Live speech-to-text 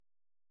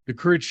The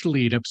Courage to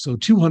Lead,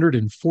 episode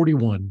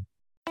 241.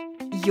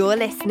 You're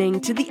listening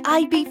to the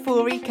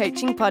IB4E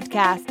Coaching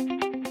Podcast.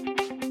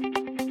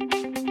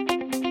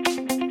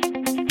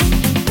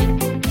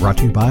 Brought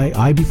to you by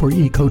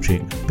IB4E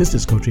Coaching,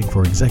 business coaching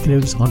for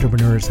executives,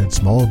 entrepreneurs, and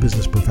small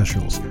business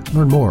professionals.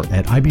 Learn more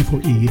at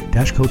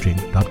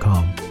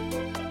ib4e-coaching.com.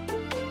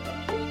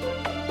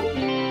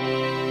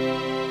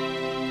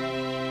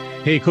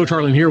 Hey, Coach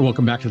Harlan here.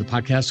 Welcome back to the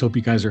podcast. Hope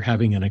you guys are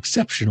having an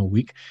exceptional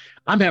week.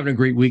 I'm having a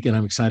great week, and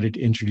I'm excited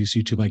to introduce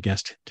you to my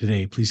guest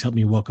today. Please help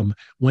me welcome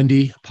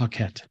Wendy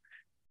Paquette.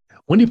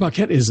 Wendy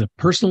Paquette is a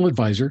personal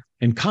advisor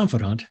and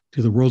confidant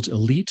to the world's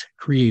elite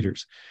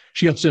creators.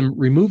 She helps them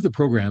remove the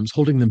programs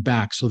holding them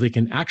back so they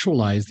can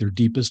actualize their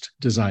deepest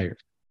desires.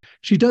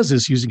 She does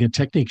this using a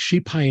technique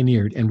she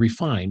pioneered and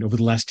refined over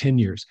the last 10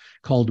 years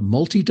called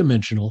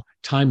multidimensional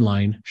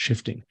timeline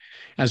shifting.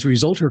 As a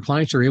result, her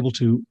clients are able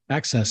to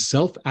access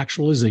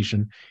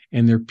self-actualization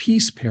and their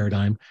peace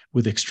paradigm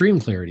with extreme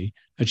clarity,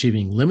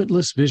 achieving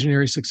limitless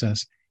visionary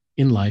success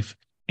in life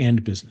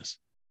and business.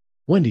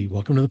 Wendy,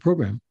 welcome to the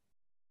program.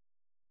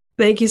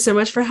 Thank you so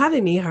much for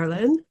having me,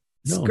 Harlan.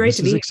 It's great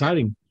to be here. This is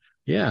exciting.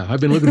 Yeah, I've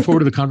been looking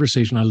forward to the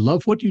conversation. I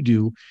love what you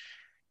do,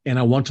 and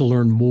I want to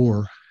learn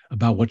more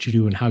about what you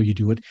do and how you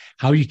do it,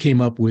 how you came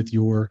up with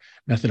your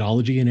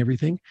methodology and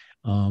everything.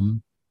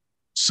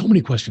 So many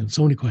questions.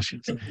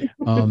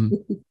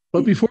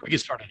 But before we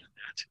get started on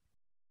that,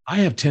 I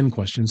have 10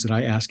 questions that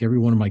I ask every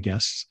one of my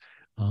guests.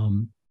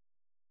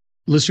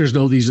 Listeners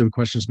know these are the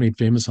questions made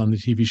famous on the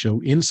TV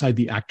show Inside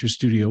the Actor's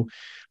Studio,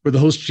 where the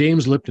host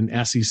James Lipton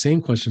asks these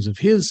same questions of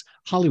his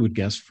Hollywood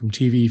guests from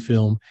TV,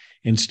 film,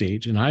 and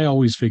stage. And I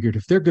always figured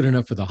if they're good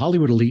enough for the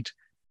Hollywood elite,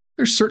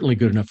 they're certainly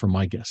good enough for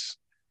my guests.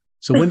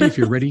 So Wendy, if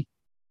you're ready,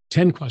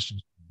 10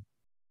 questions.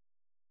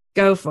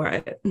 Go for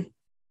it.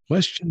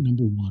 Question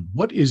number 1.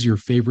 What is your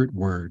favorite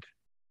word?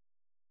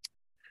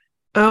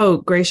 Oh,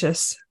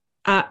 gracious.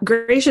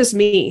 Gracious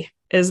me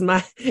is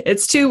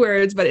it's 2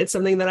 words, but it's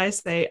something that I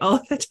say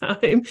all the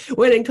time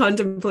when in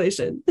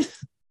contemplation. All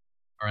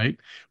right.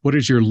 What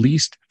is your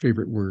least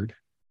favorite word?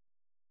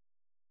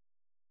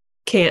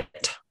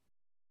 Can't.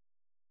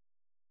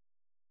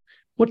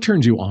 What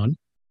turns you on?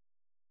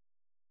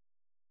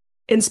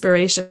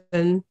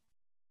 Inspiration.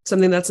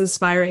 Something that's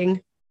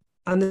inspiring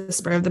on the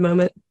spur of the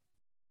moment.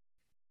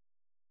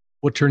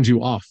 What turns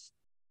you off?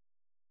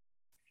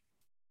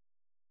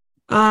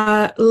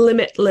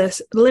 Limit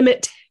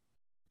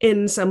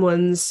in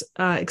someone's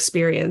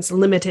experience,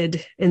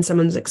 limited in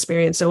someone's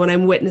experience. So when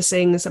I'm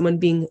witnessing someone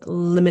being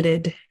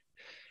limited,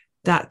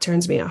 that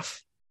turns me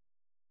off.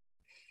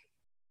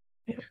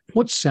 Yeah.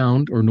 What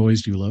sound or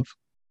noise do you love?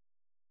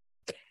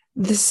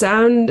 The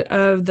sound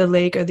of the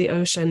lake or the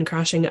ocean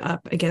crashing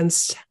up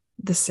against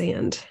the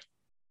sand.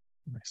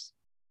 Nice.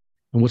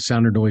 And what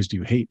sound or noise do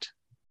you hate?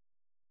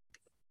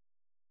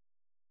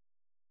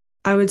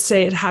 I would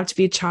say it'd have to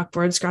be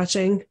chalkboard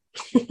scratching.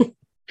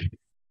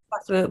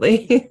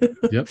 Definitely.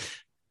 Yep.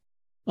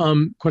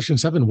 Question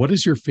 7. What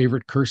is your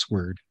favorite curse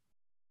word?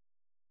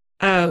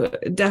 Oh,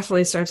 it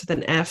definitely starts with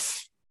an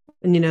F,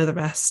 and you know the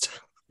rest.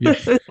 Yeah.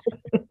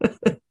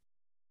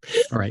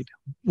 All right.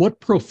 What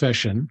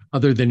profession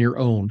other than your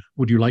own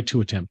would you like to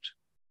attempt?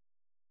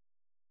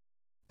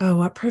 Oh,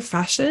 what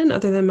profession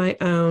other than my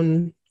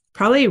own?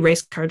 Probably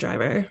race car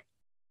driver.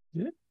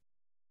 Yeah.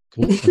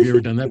 Cool. Have you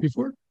ever done that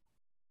before?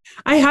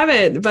 I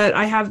haven't, but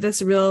I have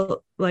this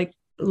real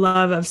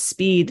love of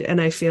speed,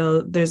 and I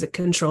feel there's a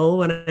control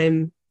when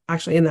I'm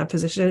actually in that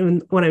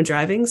position when I'm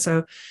driving.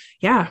 So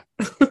yeah.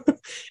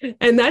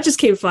 And that just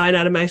came flying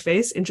out of my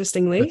face,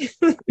 interestingly.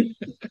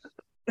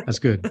 That's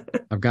good.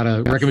 I've got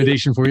a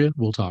recommendation for you.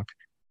 We'll talk.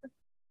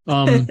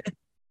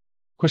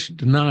 Question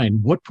 9.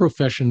 What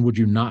profession would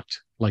you not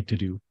like to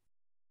do?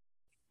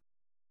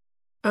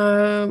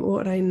 What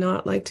would I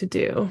not like to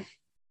do?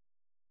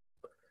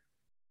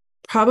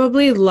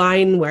 Probably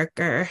line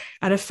worker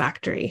at a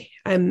factory.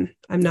 I'm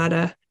not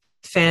a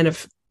fan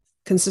of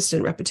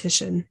consistent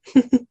repetition.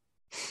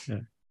 Yeah,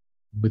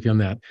 with you on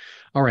that.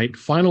 All right.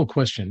 Final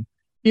question.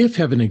 If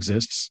heaven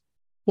exists,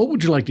 what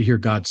would you like to hear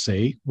God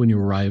say when you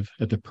arrive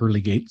at the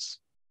pearly gates?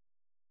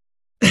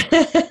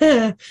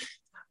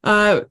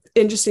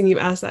 Interesting you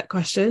asked that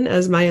question,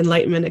 as my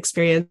enlightenment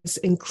experience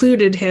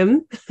included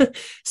him.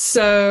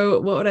 So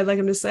what would I like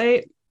him to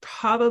say?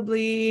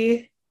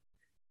 Probably,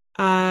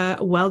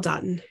 well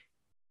done.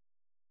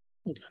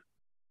 Well done.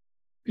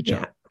 Good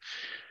job. Yeah.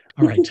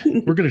 All right.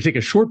 We're going to take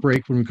a short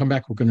break. When we come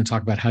back, we're going to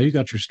talk about how you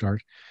got your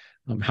start,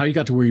 how you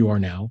got to where you are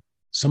now,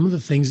 some of the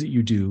things that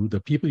you do, the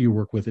people you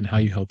work with, and how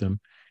you help them.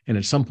 And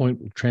at some point,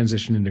 we'll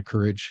transition into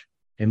courage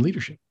and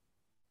leadership.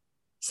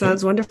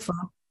 Sounds wonderful.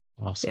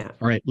 Awesome. Yeah.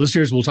 All right,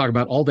 listeners, we'll talk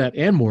about all that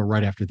and more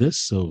right after this,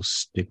 so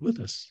stick with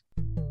us.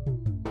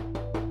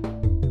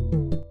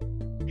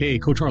 Hey,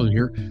 Coach Harlan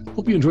here.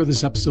 Hope you enjoyed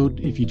this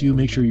episode. If you do,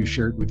 make sure you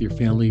share it with your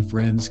family,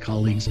 friends,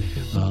 colleagues.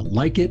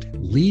 Like it,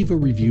 leave a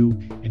review,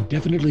 and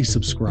definitely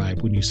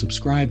subscribe. When you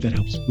subscribe, that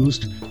helps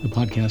boost the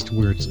podcast to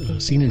where it's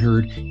seen and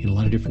heard in a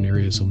lot of different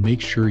areas. So make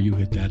sure you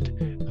hit that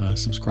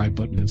subscribe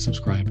button and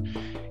subscribe.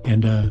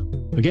 And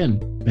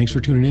again, thanks for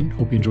tuning in.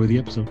 Hope you enjoy the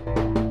episode.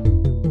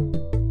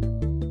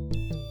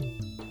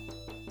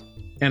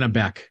 And I'm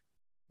back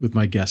with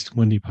my guest,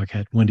 Wendy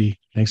Paquette. Wendy,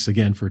 thanks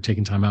again for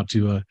taking time out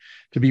to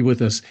be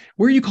with us.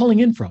 Where are you calling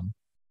in from?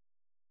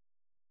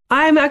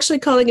 I'm actually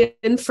calling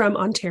in from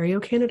Ontario,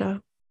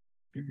 Canada.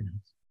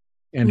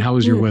 And how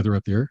is your weather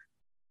up there?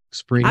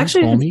 Spring,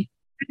 actually, balmy?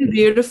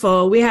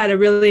 Beautiful. We had a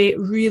really,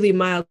 really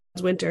mild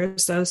winter,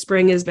 so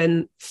spring has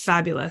been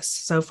fabulous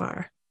so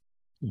far.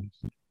 Yeah.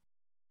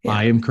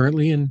 I am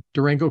currently in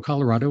Durango,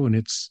 Colorado, and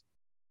it's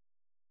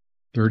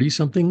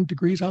 30-something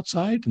degrees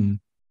outside and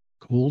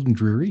cold and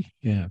dreary.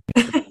 Yeah.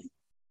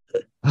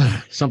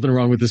 Something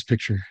wrong with this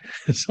picture.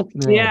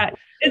 Something wrong. Yeah,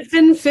 it's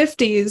been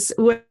 50s,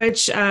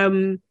 which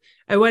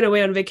I went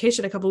away on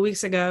vacation a couple of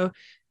weeks ago.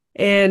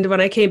 And when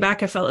I came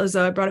back, I felt as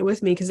though I brought it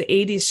with me because the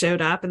 80s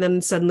showed up and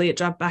then suddenly it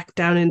dropped back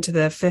down into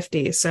the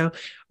 50s. So,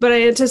 but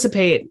I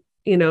anticipate,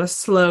 a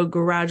slow,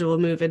 gradual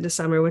move into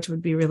summer, which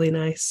would be really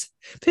nice.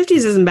 50s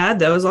isn't bad,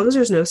 though. As long as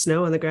there's no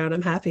snow on the ground,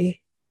 I'm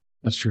happy.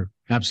 That's true.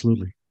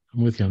 Absolutely.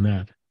 I'm with you on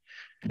that.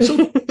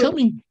 So tell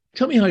me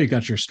how you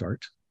got your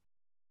start.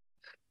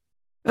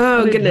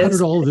 Oh, goodness. How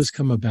did all of this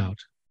come about?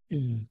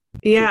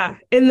 Yeah,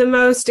 in the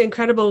most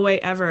incredible way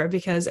ever,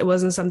 because it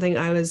wasn't something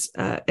I was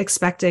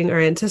expecting or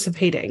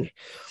anticipating.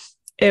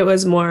 It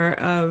was more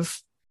of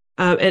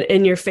an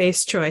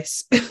in-your-face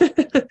choice.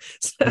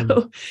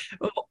 So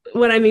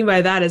what I mean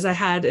by that is I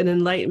had an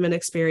enlightenment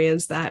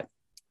experience that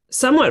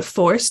somewhat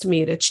forced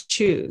me to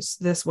choose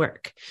this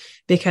work,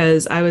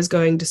 because I was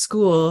going to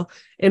school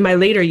in my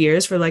later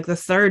years for like the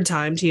third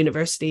time to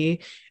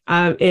university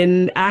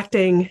in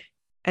acting,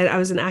 and I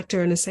was an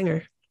actor and a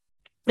singer.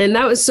 And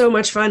that was so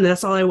much fun.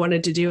 That's all I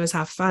wanted to do, was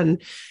have fun.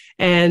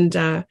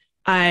 And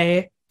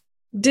I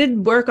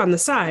did work on the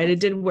side. I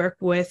did work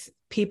with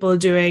people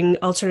doing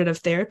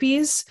alternative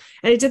therapies.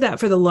 And I did that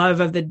for the love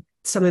of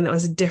something that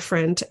was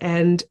different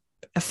and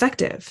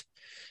effective.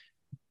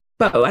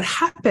 But what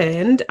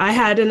happened, I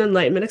had an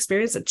enlightenment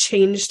experience that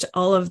changed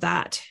all of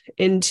that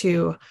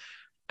into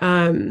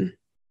something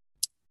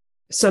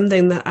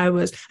that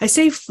I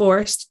say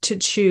forced to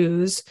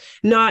choose,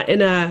 not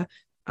in a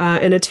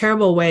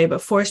terrible way,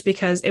 but forced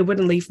because it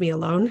wouldn't leave me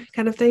alone,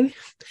 kind of thing.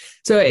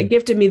 So it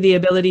gifted me the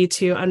ability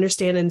to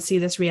understand and see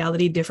this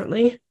reality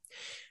differently.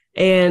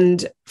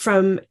 And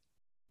from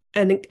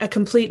a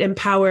complete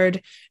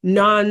empowered,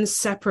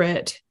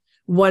 non-separate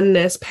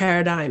oneness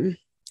paradigm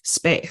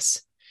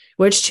space,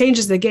 which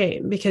changes the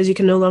game, because you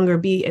can no longer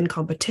be in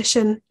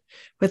competition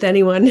with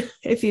anyone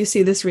if you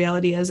see this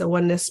reality as a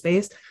oneness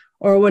space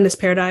or a oneness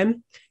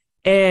paradigm.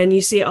 And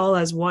you see it all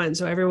as one.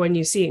 So everyone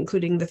you see,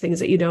 including the things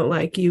that you don't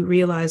like, you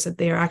realize that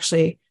they are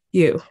actually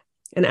you,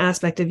 an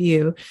aspect of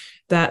you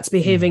that's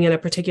behaving in a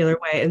particular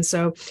way. And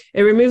so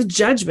it removes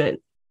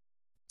judgment.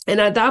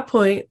 And at that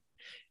point,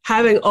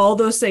 having all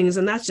those things,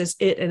 and that's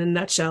just it in a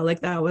nutshell,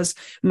 like that was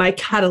my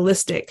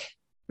catalytic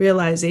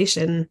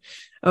realization.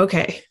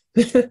 Okay,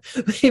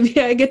 maybe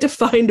I get to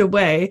find a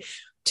way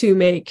to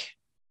make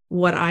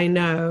what I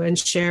know and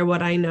share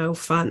what I know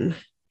fun,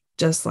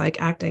 just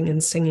like acting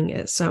and singing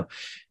is. So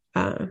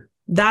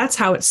that's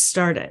how it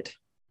started,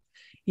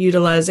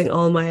 utilizing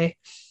all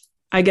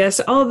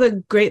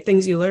the great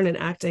things you learn in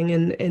acting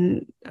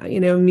and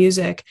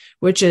music,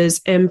 which is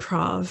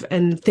improv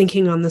and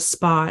thinking on the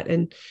spot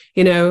and,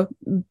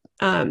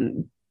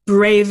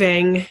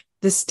 braving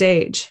the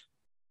stage,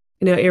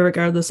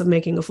 irregardless of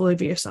making a fool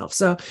of yourself.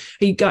 So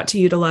you got to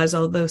utilize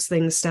all those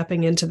things,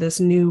 stepping into this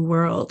new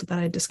world that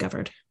I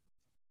discovered.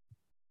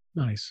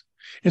 Nice.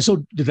 And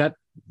so did that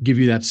give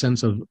you that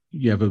sense of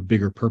you have a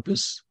bigger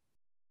purpose?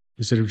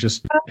 Instead of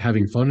just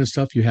having fun and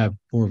stuff, you have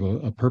more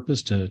of a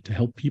purpose to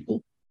help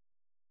people?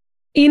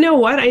 You know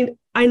what?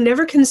 I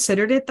never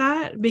considered it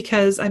that,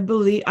 because I've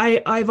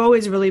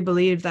always really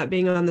believed that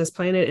being on this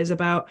planet is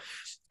about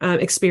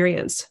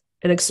experience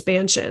and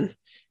expansion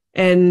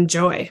and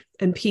joy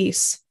and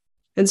peace.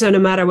 And so no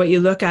matter what you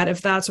look at,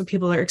 if that's what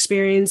people are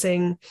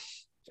experiencing,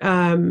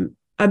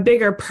 a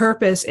bigger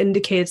purpose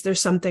indicates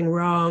there's something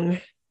wrong,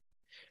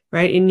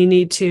 right? And you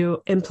need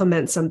to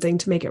implement something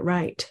to make it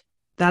right.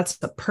 That's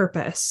the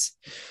purpose.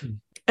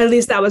 At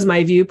least that was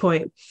my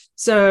viewpoint.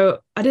 So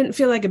I didn't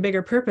feel like a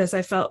bigger purpose.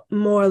 I felt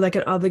more like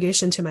an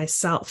obligation to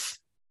myself,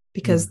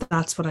 because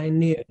that's what I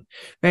knew,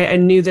 right? I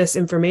knew this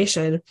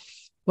information.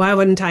 Why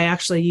wouldn't I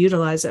actually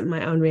utilize it in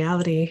my own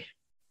reality?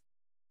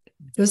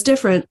 It was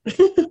different.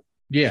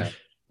 Yeah.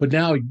 But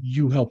now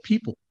you help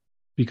people,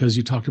 because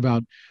you talked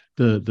about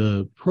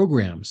the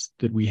programs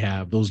that we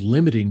have, those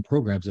limiting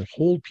programs that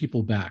hold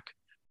people back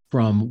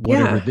from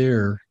whatever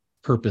their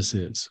purpose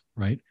is,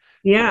 right?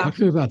 Yeah. Talk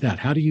to me about that.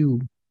 How do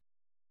you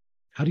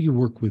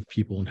work with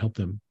people and help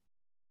them?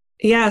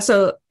 Yeah.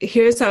 So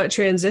here's how it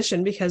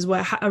transitioned, because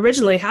what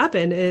originally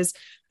happened is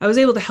I was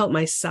able to help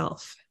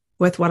myself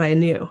with what I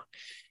knew.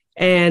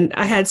 And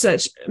I had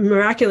such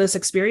miraculous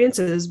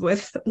experiences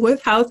with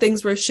how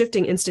things were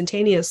shifting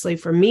instantaneously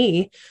for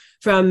me,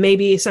 from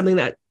maybe something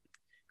that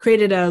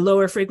created a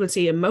lower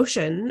frequency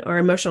emotion or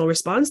emotional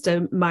response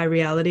to my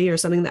reality or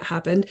something that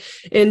happened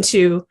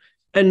into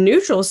a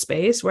neutral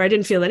space where I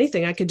didn't feel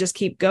anything. I could just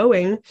keep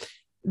going.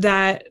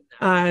 That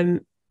I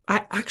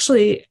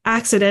actually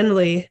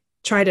accidentally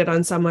tried it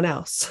on someone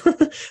else.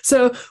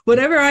 So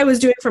whatever I was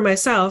doing for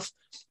myself,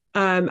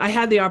 I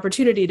had the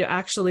opportunity to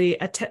actually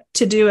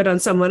to do it on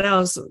someone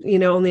else,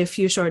 only a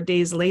few short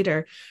days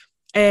later.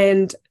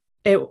 And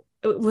it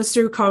was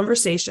through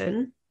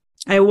conversation.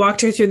 I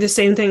walked her through the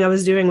same thing I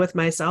was doing with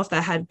myself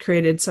that had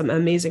created some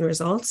amazing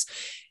results.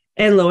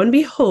 And lo and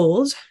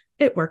behold,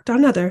 it worked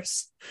on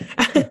others.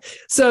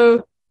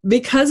 So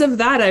because of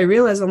that, I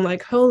realized, I'm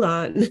like, hold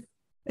on,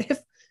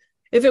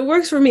 if it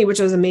works for me, which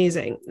was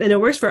amazing, and it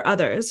works for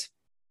others,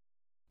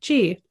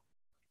 gee,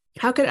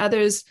 how could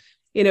others,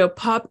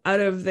 pop out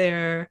of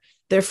their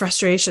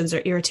frustrations or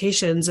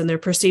irritations and their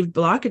perceived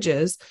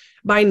blockages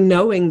by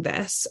knowing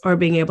this or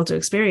being able to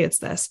experience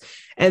this?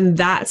 And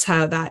that's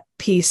how that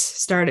piece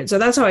started. So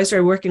that's how I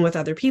started working with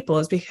other people,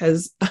 is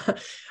because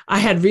I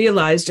had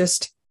realized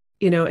just,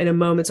 in a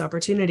moment's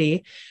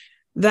opportunity,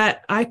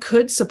 that I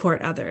could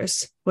support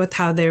others with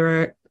how they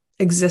were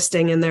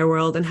existing in their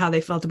world and how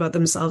they felt about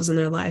themselves in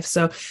their life.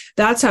 So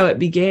that's how it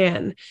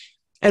began.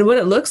 And what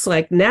it looks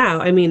like now,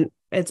 I mean,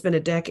 it's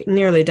been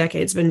nearly a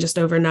decade. It's been just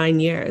over 9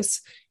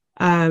 years.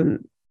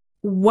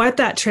 What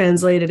that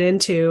translated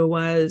into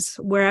was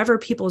wherever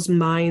people's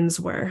minds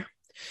were.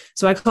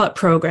 So I call it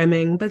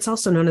programming, but it's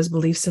also known as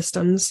belief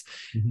systems.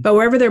 Mm-hmm. But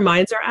wherever their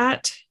minds are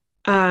at,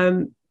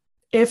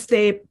 if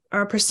they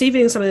are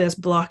perceiving something that's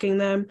blocking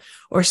them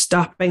or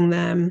stopping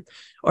them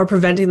or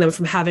preventing them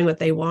from having what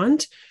they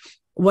want,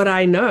 what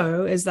I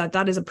know is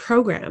that is a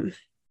program,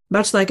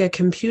 much like a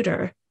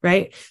computer,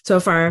 right? So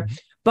if our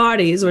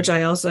bodies, which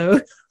I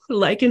also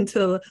liken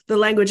to the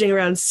languaging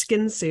around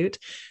skin suit,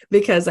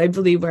 because I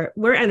believe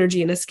we're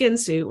energy in a skin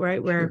suit,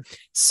 right? We're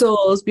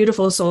souls,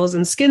 beautiful souls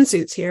in skin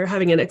suits here,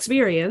 having an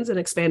experience, an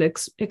expanded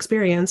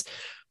experience.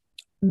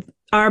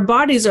 Our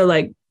bodies are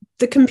like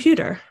the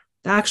computer,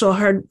 the actual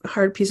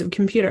hard piece of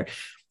computer.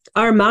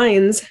 Our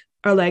minds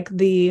are like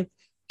the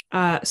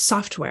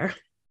software,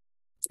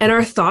 and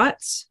our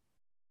thoughts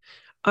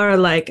are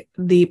like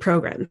the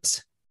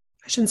programs.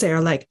 I shouldn't say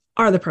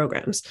are the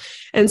programs.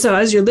 And so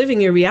as you're living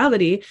your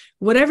reality,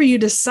 whatever you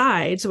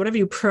decide, so whatever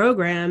you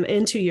program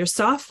into your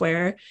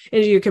software,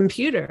 into your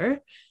computer,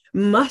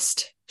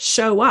 must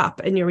show up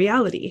in your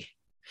reality.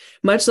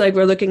 Much like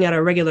we're looking at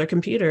our regular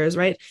computers,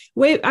 right?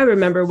 I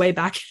remember way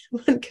back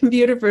when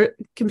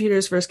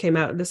computers first came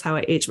out, and this is how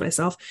I age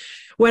myself,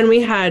 when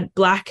we had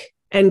black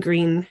and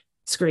green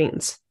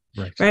screens,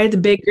 right? The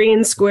big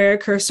green square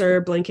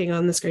cursor blinking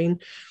on the screen.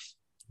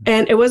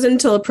 And it wasn't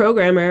until a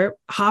programmer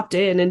hopped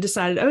in and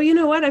decided, oh, you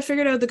know what? I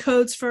figured out the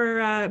codes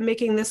for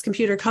making this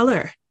computer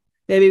color.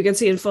 Maybe we can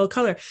see in full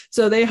color.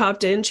 So they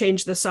hopped in,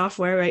 changed the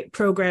software, right?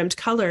 Programmed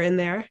color in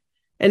there.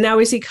 And now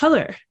we see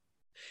color.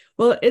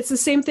 Well, it's the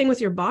same thing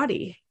with your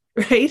body,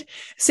 right?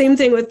 Same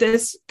thing with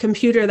this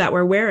computer that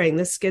we're wearing,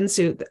 this skin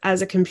suit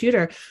as a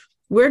computer.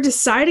 We're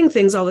deciding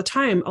things all the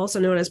time,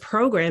 also known as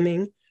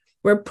programming.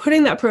 We're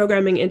putting that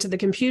programming into the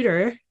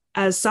computer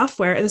as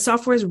software, and the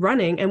software is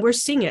running and we're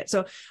seeing it.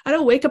 So I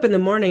don't wake up in the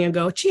morning and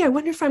go, gee, I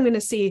wonder if I'm going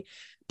to see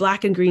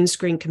black and green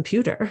screen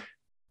computer.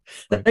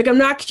 Like, I'm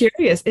not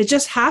curious. It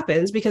just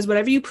happens because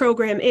whatever you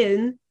program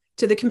in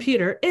to the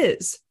computer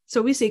is.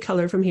 So we see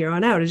color from here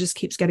on out. It just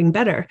keeps getting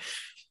better.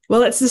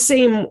 Well, it's the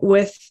same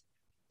with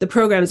the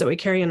programs that we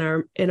carry in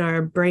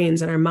our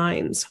brains and our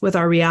minds with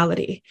our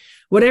reality.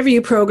 Whatever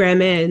you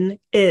program in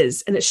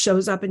is, and it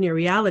shows up in your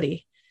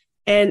reality.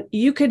 And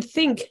you could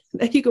think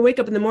that you can wake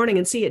up in the morning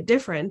and see it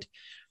different,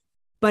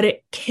 but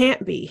it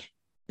can't be,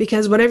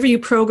 because whatever you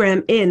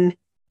program in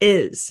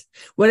is.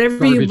 Whatever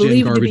garbage you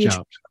believe in, to be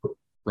out, true,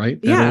 right?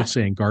 That old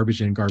saying,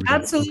 garbage in, garbage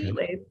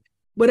absolutely. out. Okay.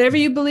 Whatever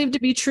you believe to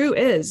be true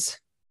is.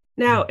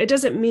 Now, it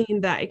doesn't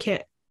mean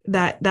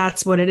that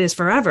that's what it is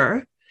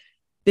forever,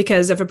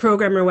 because if a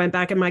programmer went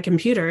back in my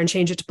computer and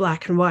changed it to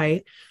black and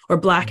white or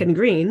black and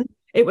green,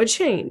 it would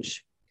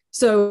change.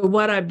 So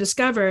what I've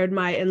discovered,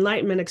 my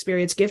enlightenment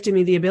experience gifted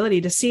me the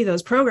ability to see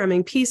those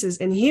programming pieces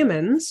in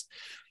humans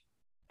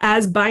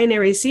as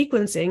binary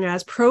sequencing,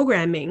 as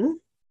programming,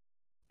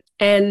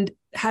 and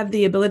have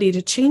the ability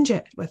to change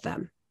it with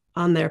them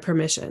on their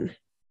permission.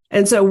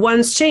 And so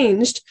once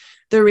changed,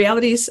 the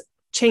realities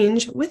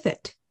change with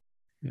it,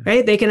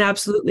 right? They can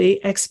absolutely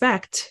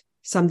expect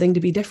something to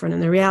be different in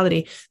their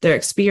reality, their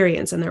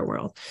experience in their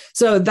world.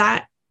 So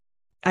that,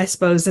 I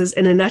suppose, is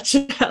in a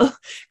nutshell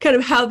kind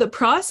of how the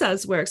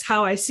process works,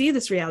 how I see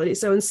this reality.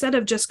 So instead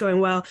of just going,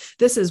 well,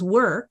 this is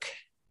work,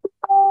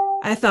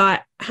 I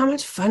thought, how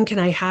much fun can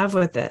I have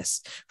with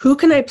this? Who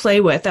can I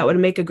play with that would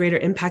make a greater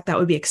impact, that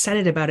would be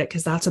excited about it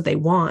because that's what they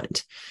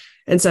want?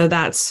 And so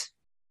that's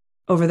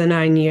over the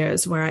 9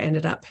 years where I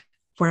ended up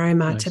where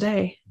I'm at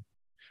today.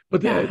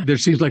 But there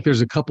seems like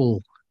there's a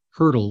couple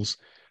hurdles.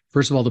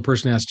 First of all, the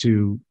person has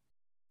to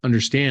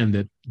understand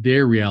that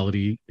their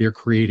reality they're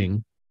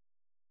creating,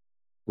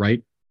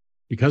 right?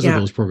 Because of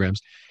those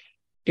programs.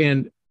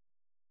 And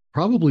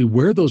probably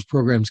where those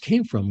programs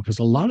came from, because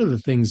a lot of the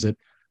things that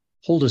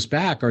hold us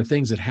back are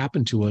things that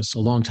happened to us a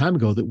long time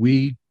ago that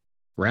we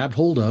grabbed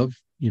hold of,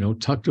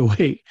 tucked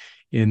away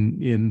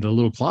in the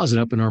little closet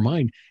up in our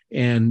mind,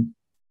 and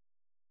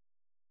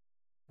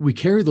we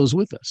carry those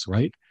with us,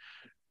 right?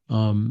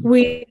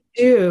 We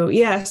do,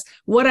 yes.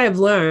 What I've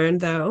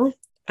learned, though,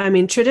 I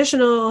mean,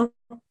 traditional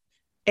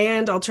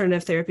and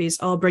alternative therapies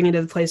all bring you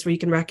to the place where you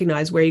can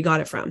recognize where you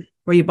got it from,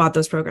 where you bought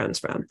those programs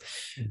from.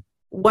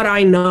 What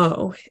I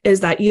know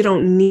is that you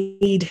don't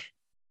need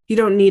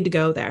to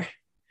go there,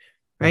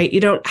 right?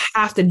 You don't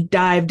have to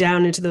dive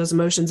down into those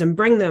emotions and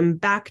bring them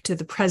back to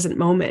the present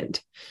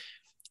moment.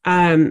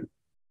 That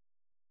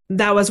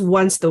was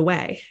once the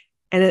way.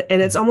 And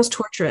it's almost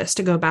torturous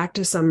to go back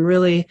to some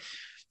really,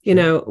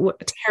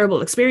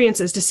 terrible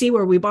experiences to see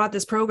where we bought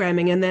this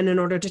programming. And then in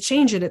order to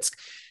change it,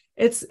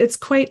 it's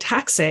quite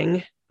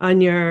taxing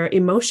on your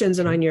emotions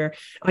and on your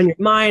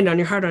mind, on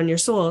your heart, on your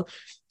soul.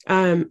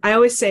 I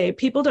always say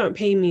people don't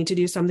pay me to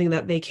do something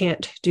that they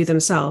can't do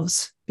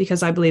themselves,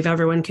 because I believe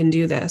everyone can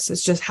do this. It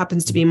just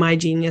happens to be my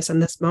genius in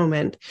this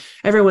moment.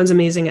 Everyone's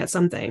amazing at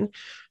something.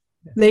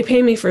 They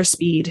pay me for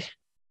speed,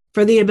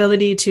 for the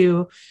ability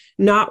to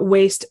not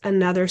waste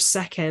another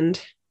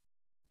second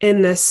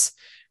in this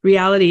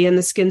reality, in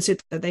the skin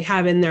suit that they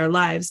have in their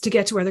lives to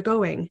get to where they're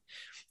going.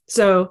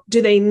 So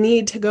do they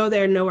need to go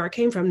there and know where it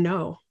came from?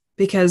 No,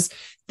 because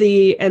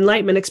the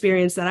enlightenment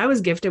experience that I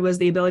was gifted was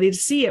the ability to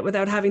see it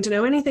without having to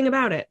know anything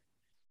about it.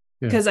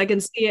 Because I can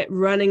see it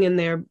running in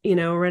their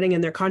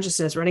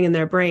consciousness, running in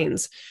their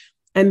brains,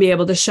 and be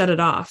able to shut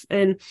it off.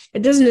 And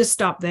it doesn't just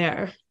stop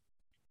there.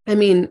 I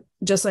mean,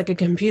 just like a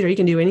computer, you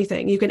can do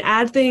anything. You can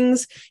add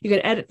things, you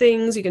can edit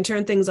things, you can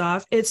turn things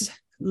off. It's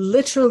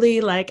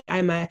literally like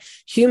I'm a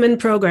human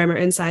programmer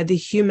inside the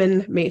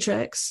human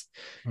matrix,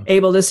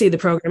 able to see the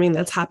programming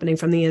that's happening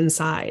from the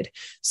inside.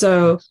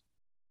 So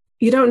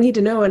you don't need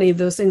to know any of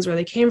those things where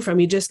they came from.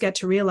 You just get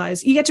to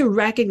realize, you get to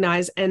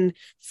recognize and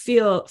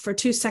feel for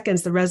 2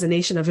 seconds the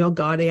resonation of, oh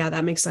God, yeah,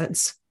 that makes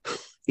sense.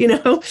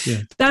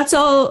 That's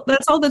all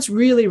that's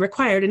really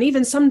required. And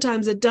even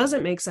sometimes it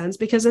doesn't make sense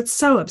because it's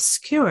so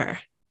obscure.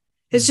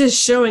 It's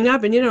just showing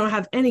up and you don't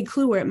have any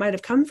clue where it might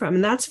have come from.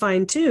 And that's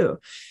fine too,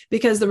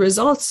 because the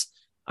results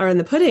are in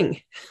the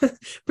pudding.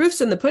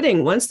 Proof's in the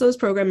pudding. Once those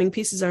programming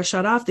pieces are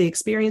shut off, the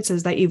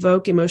experiences that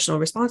evoke emotional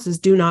responses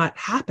do not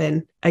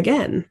happen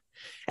again,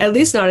 at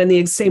least not in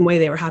the same way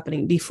they were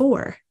happening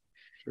before.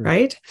 Sure.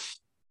 Right?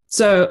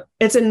 So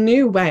it's a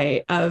new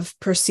way of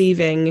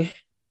perceiving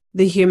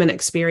the human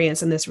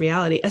experience in this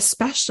reality,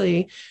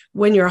 especially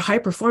when you're a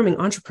high-performing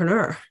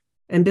entrepreneur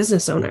and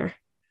business owner.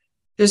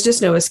 There's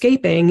just no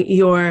escaping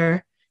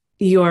your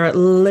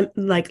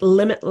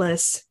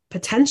limitless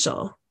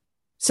potential.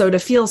 So to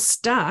feel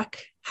stuck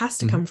has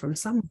to come from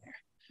somewhere.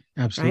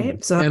 Absolutely.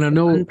 Right? So and I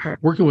know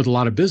working with a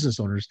lot of business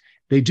owners,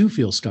 they do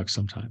feel stuck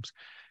sometimes.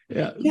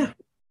 Yeah.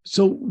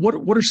 So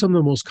what are some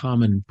of the most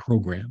common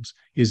programs?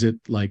 Is it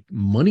like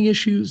money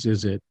issues?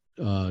 Is it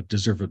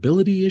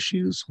deservability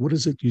issues? What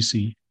is it you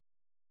see?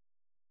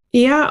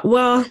 Yeah,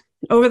 well,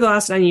 over the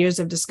last 9 years,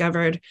 I've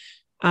discovered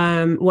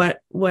what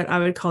I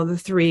would call the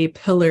 3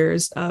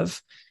 pillars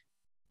of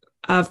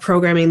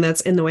programming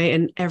that's in the way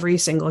in every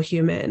single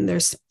human.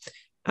 There's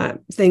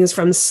things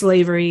from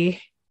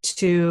slavery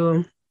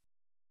to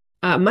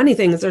money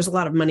things. There's a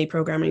lot of money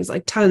programming,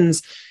 like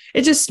tons.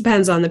 It just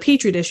depends on the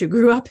petri dish you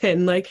grew up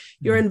in. Like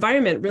your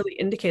environment really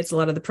indicates a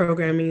lot of the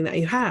programming that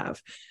you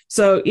have.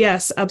 So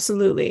yes,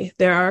 absolutely.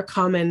 There are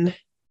common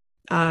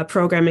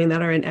programming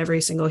that are in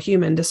every single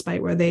human,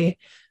 despite where they,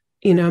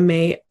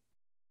 may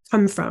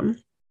come from.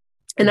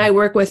 And I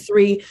work with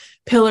 3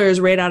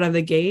 pillars right out of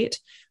the gate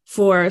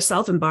for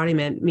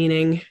self-embodiment,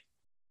 meaning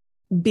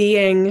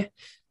being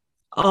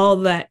all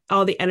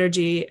the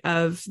energy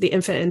of the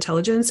infinite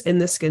intelligence in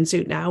the skin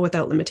suit now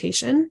without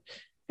limitation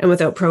and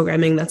without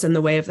programming that's in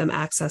the way of them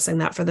accessing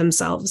that for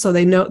themselves. So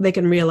they know they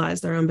can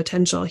realize their own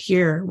potential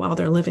here while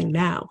they're living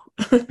now.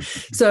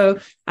 So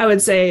I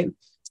would say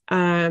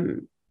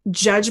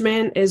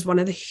judgment is one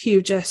of the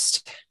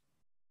hugest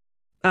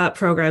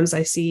programs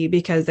I see,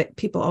 because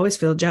people always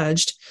feel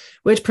judged,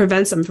 which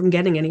prevents them from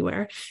getting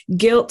anywhere.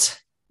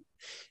 Guilt.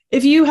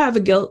 If you have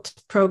a guilt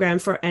program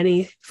for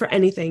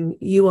anything,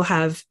 you will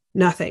have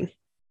nothing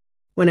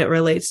when it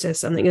relates to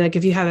something. Like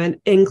if you have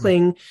an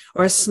inkling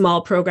or a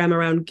small program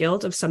around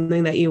guilt of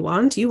something that you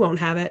want, you won't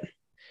have it.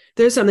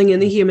 There's something in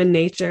the human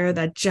nature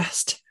that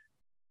just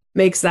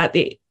makes that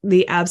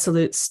the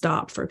absolute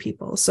stop for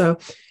people. So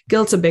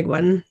guilt's a big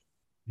one.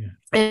 Yeah.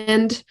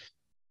 And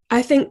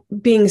I think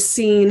being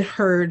seen,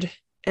 heard,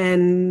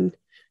 and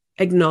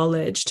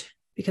acknowledged,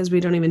 because we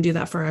don't even do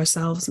that for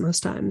ourselves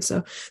most times.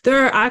 So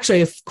there are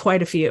actually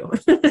quite a few.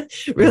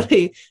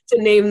 Really,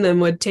 to name them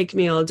would take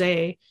me all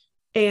day.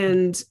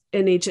 And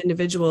in each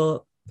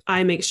individual,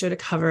 I make sure to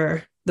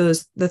cover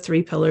the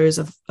 3 pillars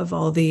of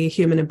all the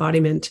human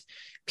embodiment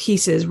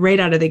pieces right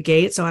out of the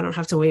gate, so I don't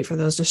have to wait for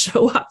those to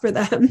show up for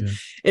them. Yeah.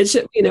 It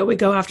should, we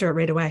go after it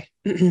right away.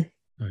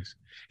 Nice.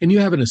 And you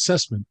have an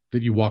assessment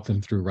that you walk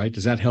them through, right?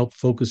 Does that help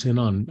focus in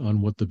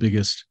on what the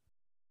biggest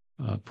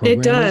program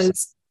It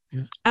does.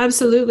 Yeah.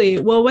 Absolutely.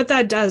 Well, what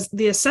that does,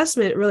 the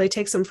assessment really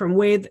takes them from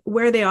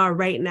where they are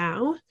right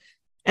now.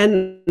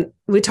 And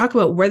we talk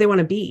about where they want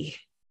to be,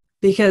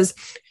 because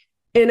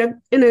in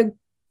a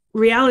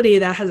reality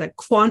that has a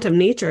quantum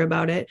nature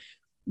about it,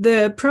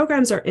 the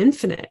programs are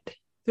infinite.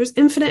 There's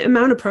infinite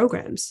amount of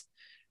programs.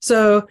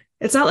 So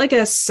it's not like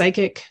a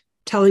psychic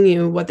telling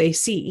you what they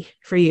see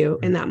for you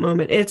in that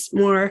moment. It's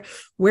more,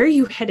 where are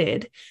you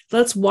headed?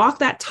 Let's walk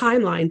that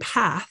timeline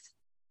path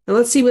and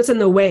let's see what's in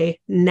the way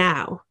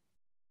now.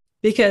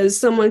 Because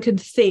someone could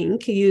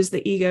use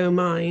the ego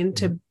mind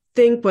to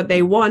think what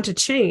they want to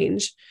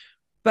change,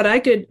 but I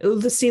could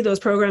see those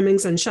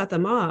programmings and shut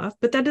them off.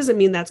 But that doesn't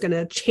mean that's going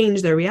to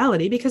change their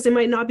reality, because they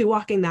might not be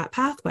walking that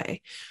pathway.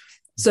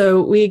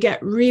 So we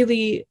get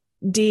really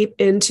deep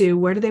into,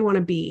 where do they want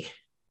to be?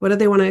 What do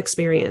they want to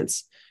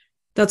experience?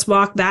 Let's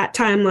walk that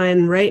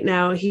timeline right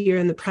now, here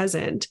in the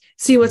present,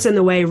 see what's in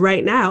the way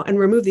right now, and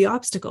remove the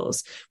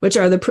obstacles, which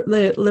are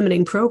the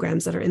limiting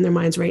programs that are in their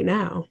minds right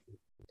now.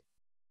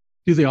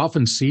 Do they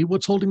often see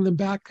what's holding them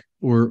back,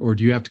 or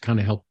do you have to kind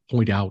of help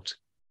point out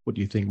what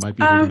you think might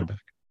be holding them back?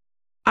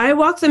 I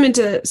walk them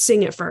into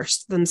seeing it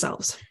first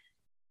themselves,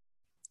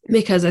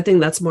 because I think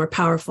that's more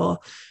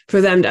powerful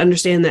for them to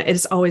understand that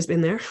it's always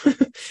been there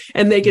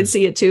and they can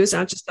see it too. It's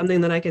not just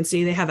something that I can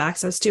see, they have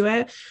access to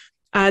it.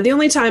 The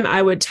only time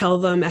I would tell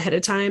them ahead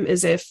of time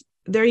is if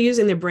they're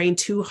using their brain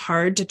too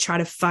hard to try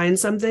to find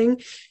something,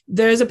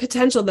 there's a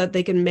potential that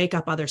they can make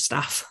up other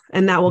stuff,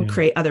 and that will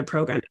create other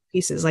programming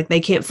pieces. Like they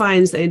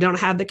don't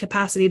have the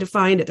capacity to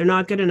find it. They're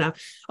not good enough.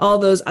 All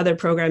those other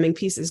programming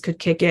pieces could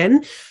kick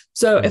in.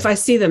 So if I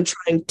see them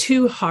trying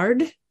too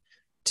hard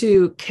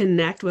to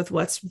connect with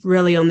what's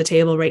really on the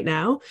table right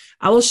now,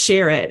 I will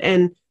share it.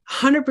 And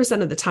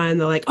 100% of the time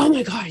they're like, oh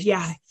my God,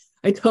 yeah,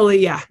 I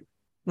totally,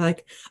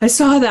 like I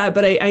saw that,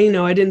 but I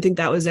didn't think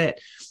that was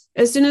it.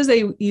 As soon as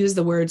they use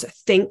the words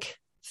think,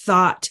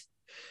 thought,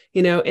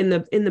 in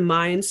the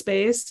mind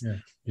space,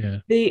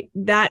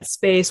 that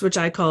space, which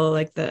I call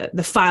like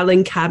the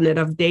filing cabinet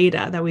of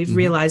data that we've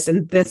realized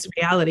in this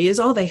reality, is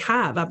all they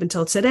have up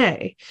until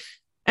today.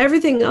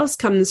 Everything else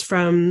comes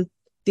from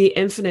the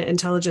infinite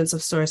intelligence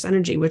of source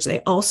energy, which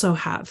they also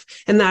have.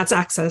 And that's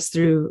access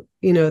through,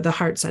 the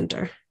heart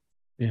center.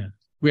 Yeah.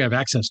 We have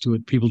access to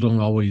it. People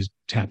don't always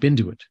tap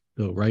into it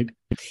though, right?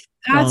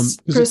 That's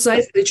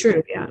precisely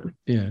true. Yeah.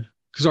 Yeah.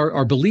 Because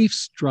our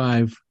beliefs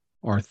drive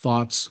our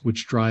thoughts,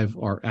 which drive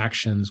our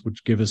actions,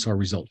 which give us our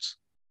results.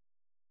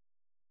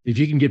 If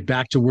you can get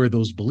back to where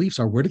those beliefs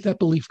are, where did that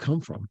belief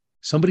come from?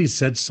 Somebody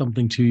said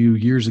something to you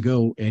years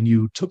ago and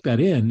you took that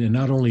in and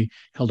not only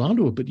held on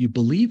to it, but you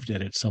believed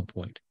it at some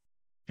point.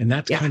 And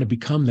that's kind of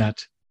become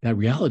that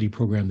reality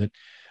program that,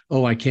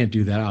 oh, I can't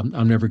do that.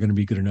 I'm never going to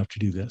be good enough to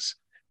do this.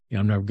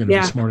 I'm never going to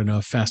be smart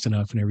enough, fast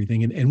enough, and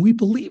everything. And we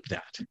believe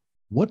that.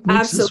 What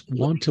makes us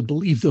want to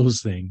believe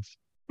those things?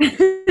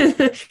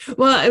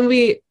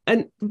 Well,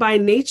 and by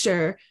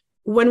nature,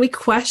 when we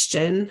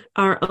question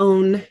our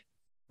own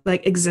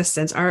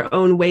existence, our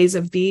own ways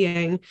of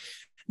being,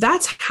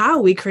 that's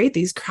how we create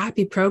these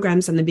crappy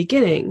programs in the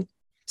beginning.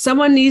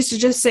 Someone needs to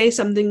just say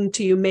something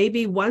to you,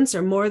 maybe once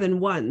or more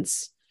than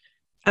once,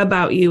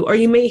 about you, or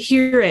you may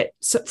hear it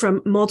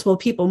from multiple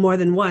people more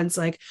than once,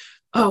 like,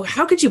 oh,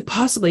 how could you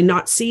possibly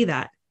not see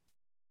that?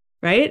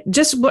 Right?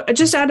 Just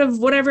out of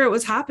whatever it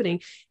was happening.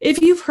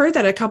 If you've heard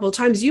that a couple of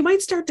times, you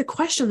might start to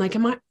question, like,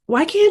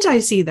 why can't I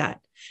see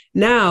that?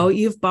 Now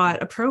you've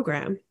bought a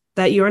program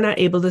that you're not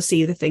able to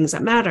see the things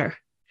that matter.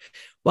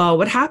 Well,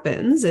 what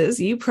happens is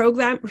you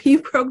program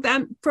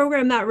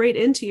that right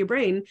into your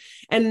brain.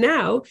 And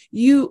now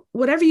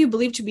whatever you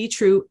believe to be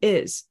true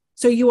is.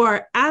 So you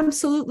are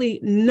absolutely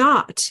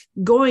not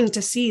going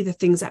to see the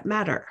things that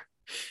matter,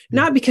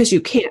 not because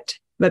you can't,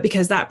 but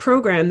because that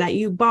program that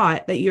you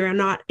bought that you're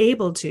not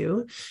able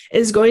to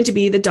is going to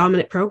be the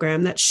dominant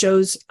program that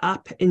shows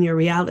up in your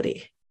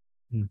reality.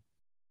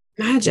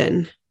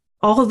 Imagine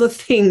all the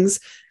things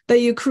that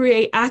you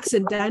create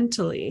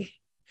accidentally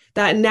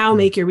that now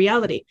make your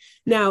reality.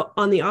 Now,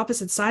 on the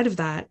opposite side of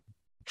that,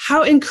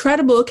 how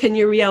incredible can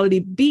your reality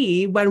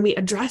be when we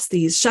address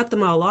these, shut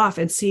them all off,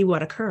 and see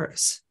what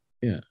occurs?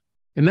 Yeah.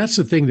 And that's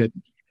the thing that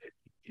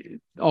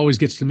always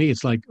gets to me.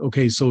 It's like,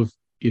 okay, so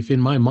if in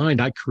my mind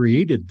I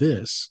created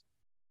this,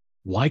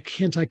 why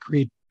can't I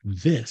create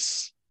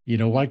this?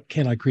 Why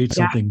can't I create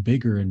something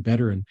bigger and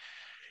better? And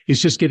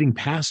it's just getting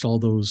past all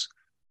those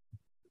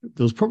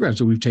programs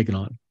that we've taken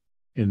on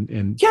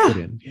and put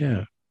in.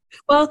 Yeah.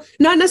 Well,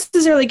 not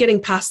necessarily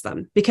getting past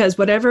them, because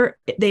whatever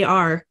they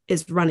are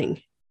is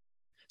running.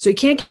 So you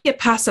can't get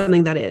past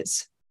something that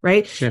is,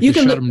 right? You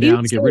can shut them down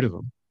and get rid of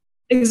them.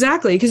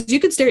 Exactly. Because you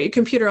could stare at your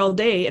computer all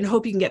day and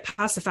hope you can get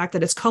past the fact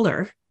that it's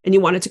color and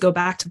you want it to go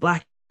back to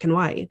black and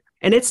white.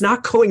 And it's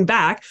not going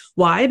back.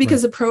 Why?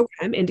 Because the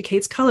program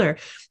indicates color.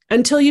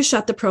 Until you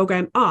shut the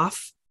program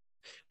off,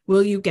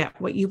 will you get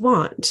what you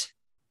want?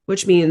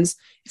 Which means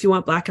if you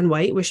want black and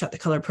white, we shut the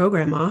color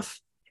program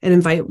off and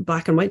invite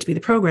black and white to be the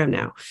program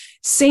now.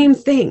 Same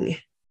thing.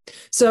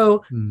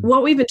 So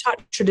what we've been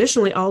taught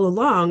traditionally all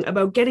along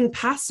about getting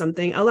past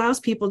something allows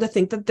people to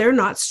think that they're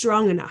not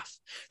strong enough.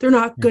 They're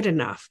not good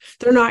enough.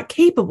 They're not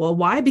capable.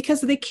 Why?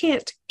 Because they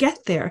can't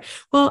get there.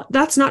 Well,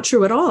 that's not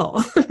true at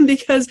all,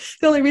 because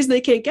the only reason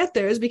they can't get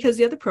there is because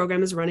the other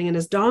program is running and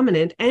is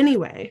dominant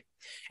anyway.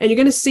 And you're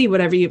going to see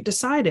whatever you've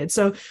decided.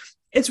 So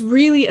it's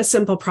really a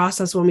simple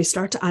process when we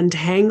start to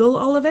untangle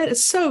all of it.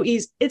 It's so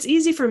easy. It's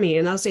easy for me.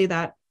 And I'll say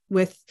that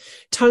with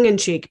tongue in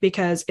cheek,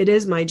 because it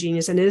is my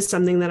genius and it is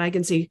something that I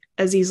can see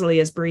as easily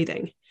as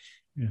breathing.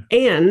 Yeah.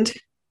 And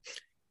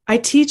I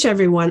teach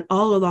everyone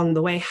all along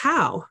the way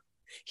how.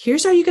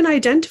 Here's how you can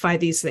identify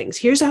these things.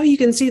 Here's how you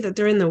can see that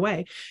they're in the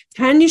way.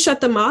 Can you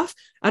shut them off?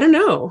 I don't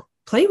know.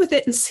 Play with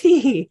it and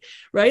see,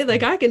 right?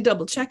 Like I can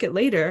double check it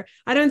later.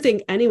 I don't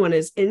think anyone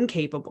is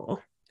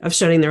incapable of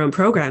shutting their own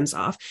programs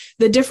off.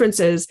 The difference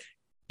is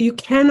you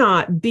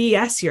cannot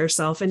BS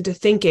yourself into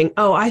thinking,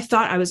 oh, I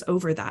thought I was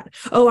over that.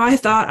 Oh, I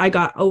thought I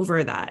got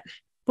over that.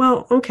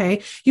 Well,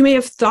 okay, you may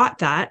have thought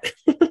that.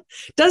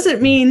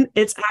 Doesn't mean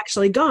it's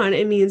actually gone.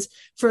 It means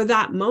for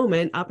that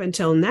moment up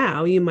until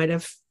now, you might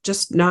have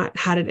just not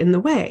had it in the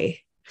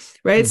way,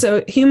 right?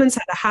 So humans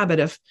have a habit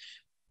of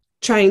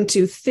trying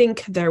to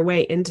think their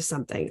way into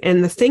something.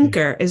 And the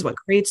thinker is what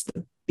creates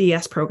the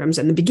BS programs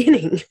in the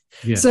beginning.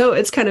 Yeah. So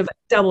it's kind of a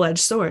double-edged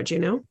sword, you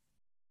know?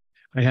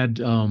 I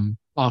had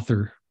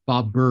author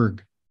Bob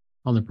Berg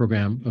on the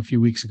program a few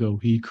weeks ago.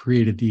 He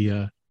created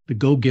the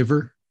Go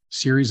Giver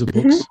series of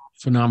books,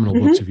 phenomenal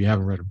books. If you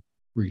haven't read them,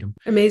 read them.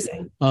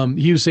 Amazing.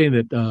 He was saying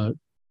that,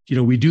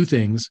 we do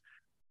things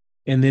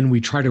and then we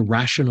try to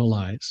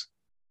rationalize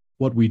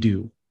what we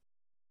do.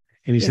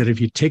 And he said,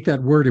 if you take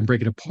that word and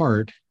break it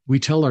apart, we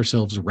tell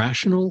ourselves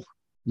rational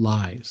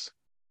lies.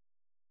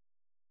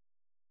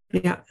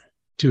 Yeah.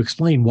 To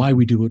explain why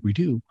we do what we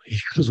do.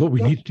 Because what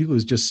we need to do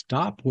is just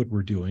stop what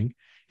we're doing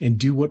and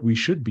do what we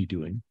should be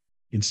doing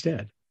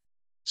instead.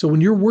 So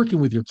when you're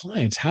working with your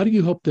clients, how do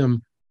you help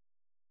them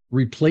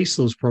replace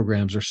those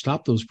programs or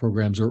stop those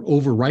programs or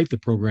overwrite the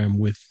program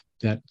with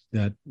that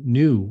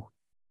new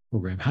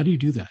program? How do you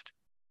do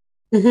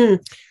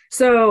that?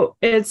 So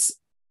it's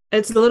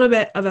a little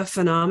bit of a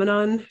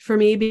phenomenon for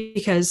me,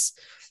 because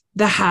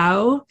the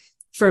how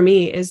for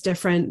me is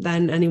different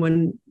than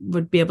anyone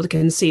would be able to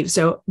conceive.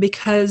 So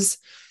because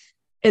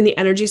in the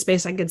energy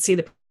space, I could see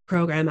the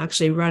program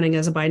actually running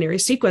as a binary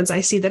sequence. I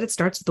see that it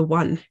starts with the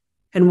 1,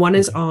 and 1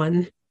 is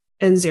on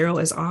and 0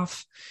 is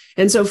off.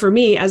 And so for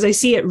me, as I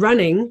see it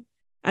running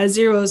as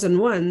 0s and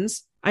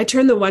 1s, I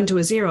turn the 1 to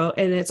a 0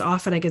 and it's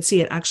off, and I can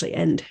see it actually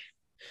end.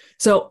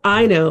 So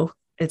I know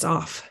it's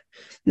off.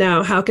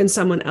 Now, how can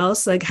someone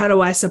else, how do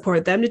I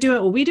support them to do it?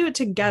 Well, we do it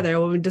together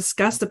when we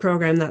discuss the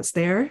program that's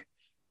there.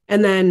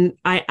 And then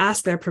I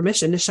ask their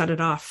permission to shut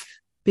it off,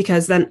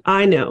 because then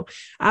I know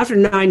after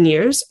 9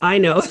 years, I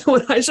know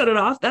when I shut it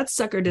off, that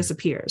sucker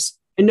disappears.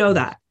 I know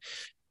that.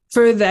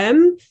 For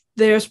them,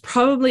 there's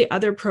probably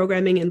other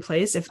programming in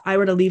place. If I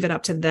were to leave it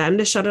up to them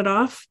to shut it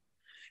off,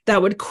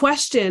 that would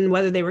question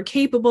whether they were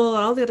capable.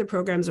 All the other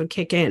programs would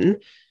kick in,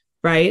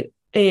 right?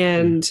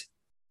 And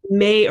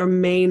may or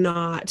may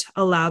not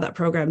allow that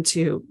program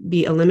to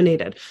be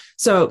eliminated.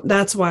 So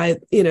that's why,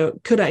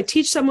 could I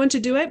teach someone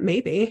to do it?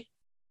 Maybe,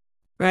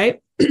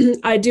 right?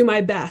 I do my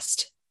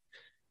best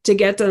to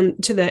get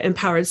them to the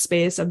empowered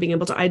space of being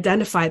able to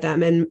identify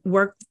them and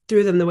work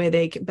through them the way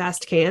they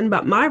best can.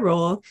 But my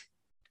role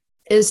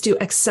is to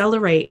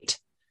accelerate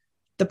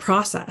the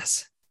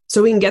process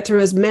so we can get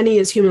through as many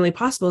as humanly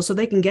possible so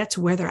they can get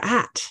to where they're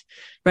at,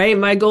 right?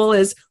 My goal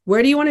is,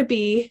 where do you want to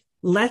be?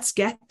 Let's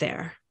get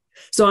there.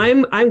 So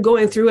I'm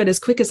going through it as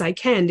quick as I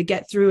can to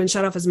get through and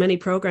shut off as many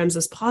programs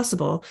as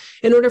possible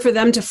in order for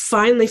them to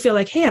finally feel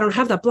like, hey, I don't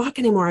have that block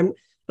anymore.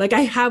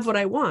 I have what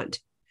I want.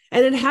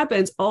 And it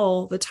happens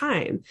all the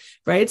time,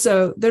 right?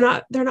 So they're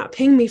not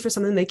paying me for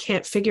something they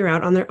can't figure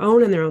out on their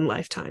own in their own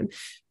lifetime.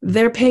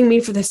 They're paying me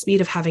for the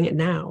speed of having it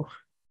now,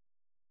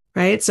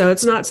 right? So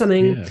it's not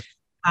something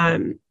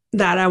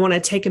that I want to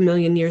take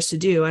 1,000,000 years to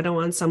do. I don't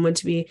want someone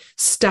to be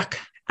stuck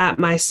at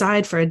my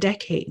side for a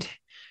decade.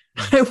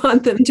 I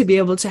want them to be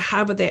able to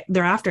have what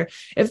they're after.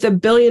 If the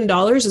 $1 billion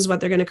is what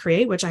they're going to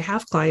create, which I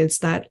have clients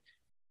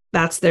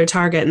that's their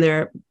target and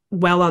they're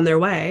well on their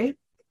way,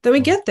 then we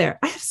get there.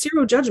 I have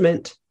zero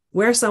judgment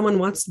where someone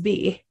wants to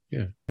be.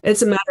 Yeah.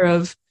 It's a matter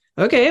of,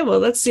 okay, well,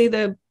 let's see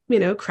the,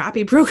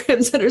 crappy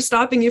programs that are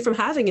stopping you from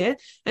having it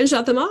and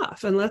shut them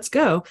off and let's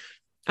go.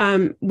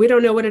 We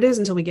don't know what it is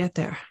until we get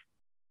there.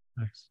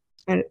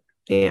 Nice.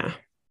 Yeah.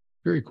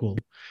 Very cool.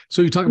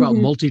 So you talk about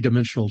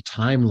multidimensional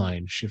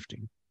timeline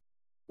shifting.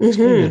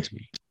 Explain that to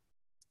me.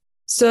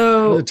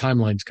 So how do the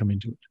timelines come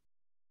into it?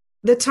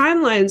 The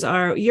timelines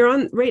are, you're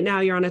on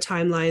a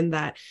timeline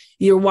that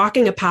you're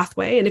walking a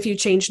pathway. And if you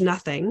change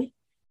nothing,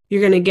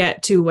 you're going to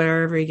get to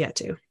wherever you get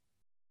to.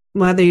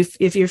 Whether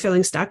if you're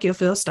feeling stuck, you'll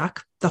feel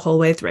stuck the whole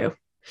way through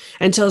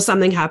until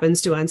something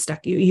happens to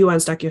unstuck you. You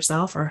unstuck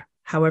yourself, or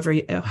however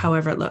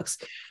it looks.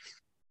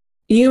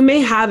 You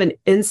may have an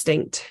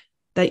instinct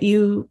that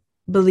you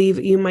believe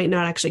you might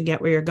not actually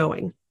get where you're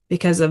going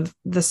because of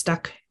the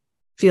stuck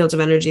fields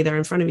of energy that are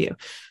in front of you.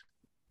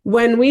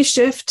 When we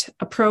shift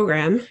a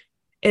program,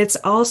 it's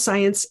all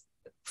science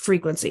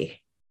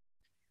frequency.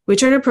 We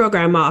turn a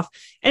program off.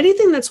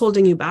 Anything that's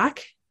holding you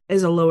back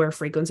is a lower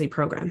frequency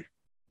program.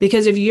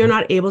 Because if you're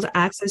not able to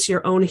access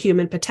your own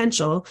human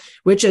potential,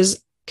 which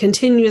is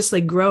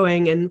continuously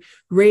growing and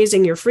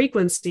raising your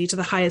frequency to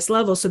the highest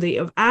level so that you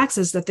have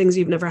access to things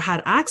you've never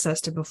had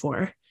access to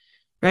before,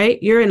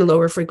 right? You're in a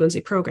lower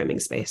frequency programming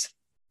space.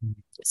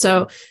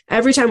 So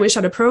every time we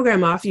shut a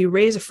program off, you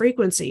raise a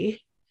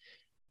frequency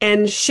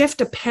and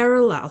shift a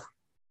parallel.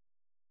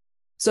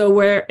 So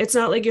where it's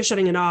not like you're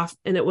shutting it off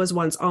and it was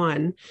once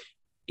on,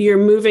 you're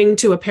moving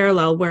to a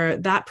parallel where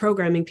that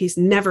programming piece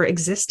never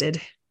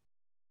existed.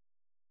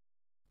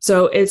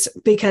 So it's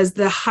because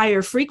the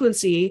higher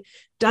frequency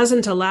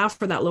doesn't allow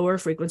for that lower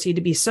frequency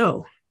to be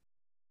so.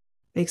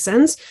 Makes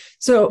sense?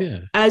 So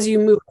as you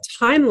move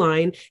a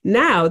timeline,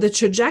 now the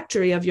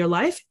trajectory of your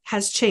life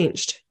has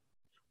changed.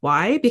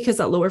 Why? Because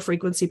that lower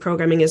frequency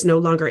programming is no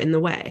longer in the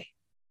way,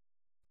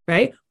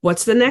 right?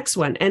 What's the next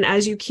one? And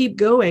as you keep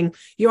going,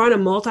 you're on a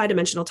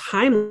multidimensional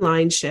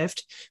timeline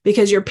shift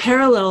because you're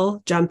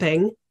parallel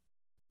jumping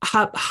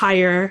up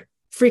higher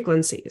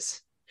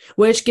frequencies,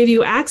 which give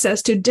you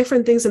access to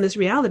different things in this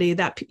reality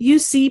that you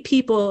see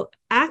people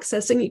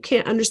accessing. You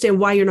can't understand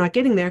why you're not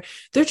getting there.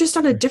 They're just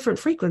on a different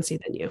frequency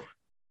than you.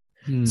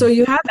 So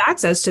you have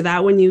access to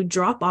that when you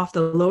drop off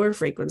the lower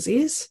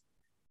frequencies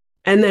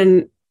and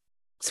then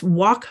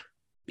walk,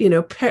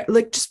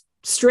 like just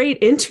straight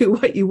into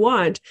what you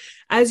want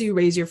as you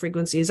raise your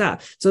frequencies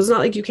up. So it's not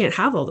like you can't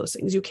have all those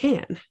things. You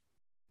can.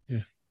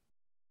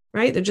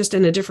 Right? They're just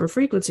in a different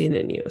frequency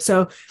than you.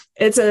 So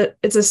it's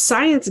a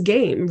science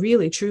game,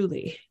 really,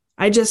 truly.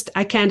 I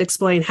can't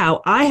explain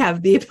how I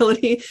have the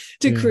ability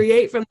to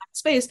create from that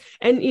space.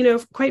 And,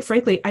 quite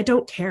frankly, I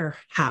don't care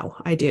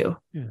how I do.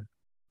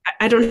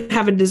 I don't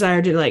have a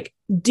desire to like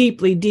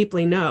deeply,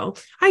 deeply know.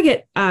 I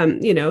get,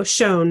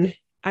 shown,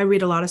 I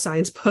read a lot of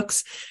science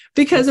books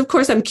because of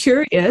course I'm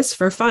curious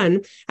for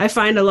fun. I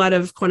find a lot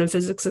of quantum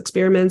physics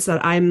experiments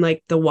that I'm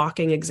like the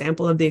walking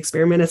example of the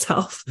experiment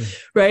itself,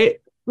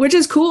 right? Which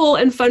is cool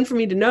and fun for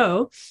me to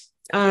know.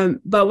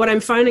 But what I'm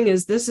finding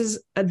is this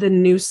is the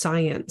new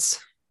science,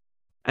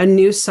 a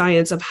new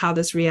science of how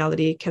this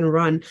reality can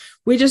run.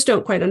 We just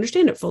don't quite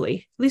understand it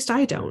fully. At least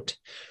I don't.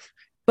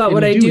 But and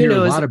what I do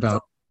know is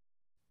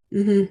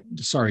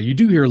you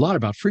do hear a lot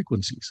about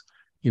frequencies.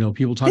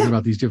 People talking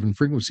about these different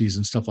frequencies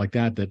and stuff like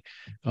that.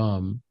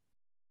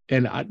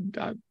 And I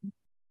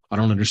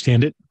don't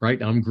understand it,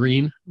 right? I'm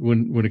green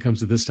when it comes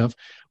to this stuff,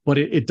 but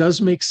it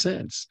does make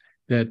sense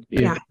that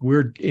if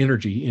we're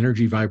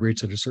energy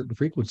vibrates at a certain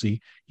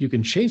frequency, you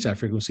can change that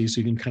frequency. So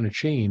you can kind of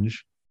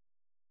change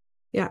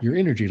your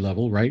energy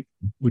level, right?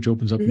 Which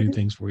opens up new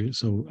things for you.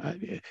 So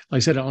like I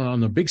said,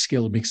 on the big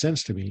scale, it makes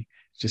sense to me,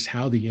 just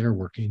how the inner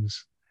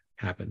workings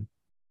happen.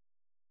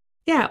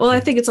 Yeah. Well, I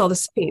think it's all the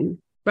same,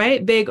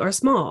 right? Big or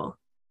small.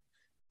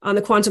 On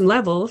the quantum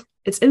level,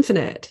 it's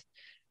infinite.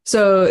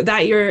 So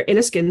that you're in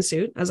a skin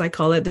suit, as I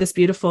call it, this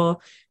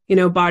beautiful,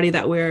 body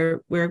that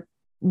we're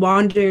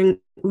wandering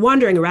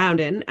around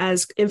in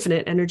as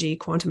infinite energy,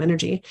 quantum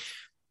energy.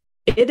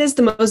 It is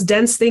the most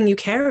dense thing you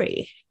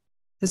carry,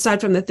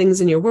 aside from the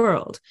things in your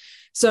world.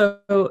 So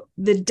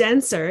the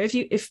denser, if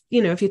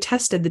you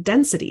tested the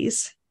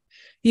densities,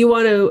 you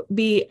want to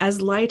be as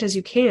light as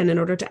you can in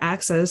order to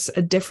access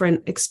a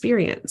different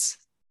experience.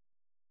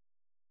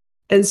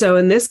 And so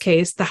in this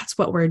case, that's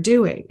what we're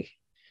doing.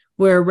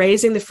 We're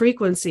raising the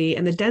frequency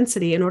and the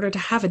density in order to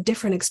have a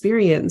different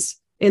experience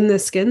in the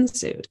skin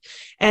suit.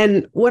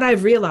 And what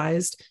I've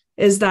realized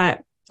is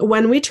that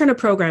when we turn a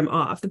program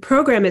off, the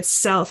program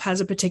itself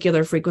has a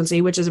particular frequency,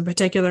 which is a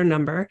particular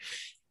number,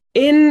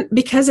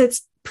 because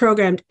it's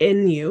programmed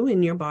in you,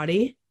 in your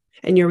body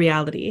and your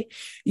reality.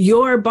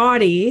 Your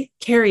body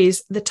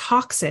carries the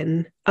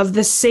toxin of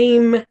the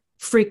same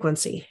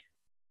frequency.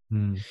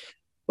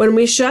 When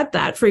we shut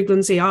that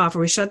frequency off, or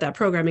we shut that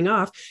programming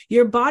off,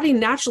 your body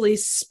naturally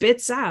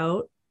spits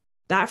out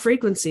that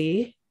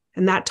frequency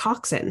and that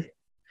toxin,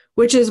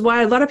 which is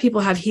why a lot of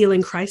people have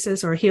healing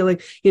crisis or healing,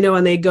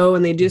 and they go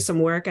and they do some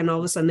work and all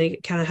of a sudden they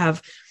kind of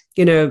have,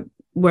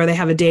 where they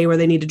have a day where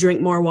they need to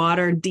drink more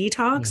water and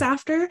detox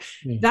after.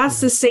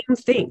 That's the same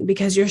thing,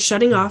 because you're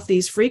shutting off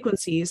these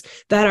frequencies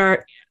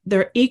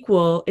they're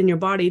equal in your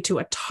body to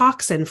a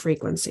toxin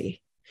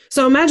frequency.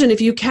 So imagine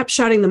if you kept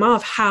shutting them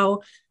off,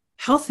 how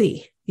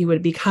healthy you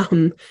would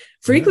become.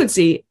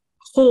 Frequency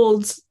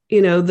holds,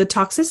 the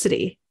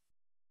toxicity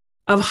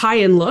of high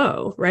and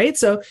low, right?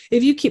 So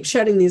if you keep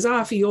shutting these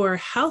off, your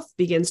health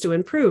begins to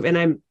improve. And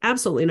I'm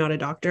absolutely not a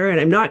doctor, and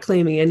I'm not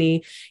claiming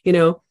any,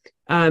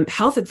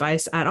 health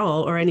advice at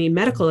all or any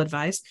medical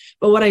advice.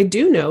 But what I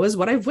do know is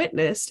what I've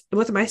witnessed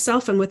with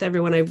myself and with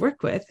everyone I've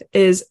worked with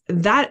is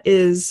that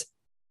is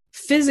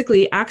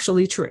physically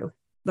actually true.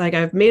 Like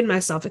I've made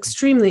myself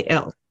extremely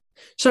ill,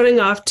 shutting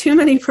off too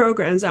many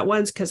programs at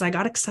once because I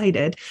got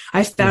excited.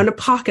 I found a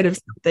pocket of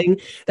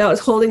something that was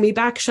holding me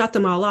back, shut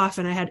them all off.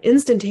 And I had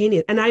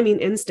instantaneous, and I mean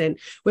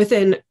instant,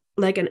 within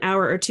like an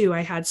hour or two,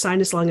 I had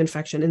sinus lung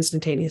infection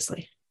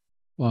instantaneously.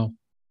 Wow.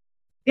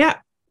 Yeah.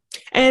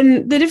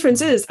 And the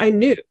difference is I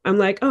knew, I'm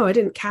like, oh, I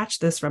didn't catch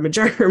this from a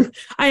germ.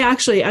 I'm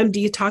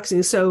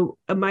detoxing so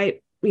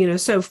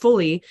so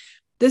fully.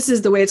 This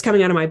is the way it's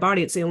coming out of my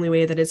body. It's the only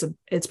way that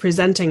it's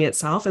presenting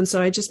itself. And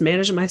so I just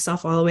managed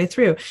myself all the way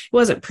through. It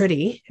wasn't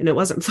pretty and it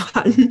wasn't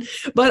fun,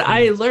 but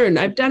I learned.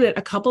 I've done it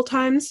a couple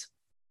times,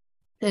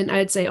 and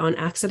I'd say on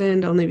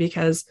accident, only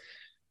because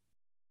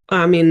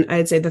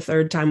I'd say the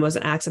third time was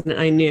an accident.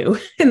 I knew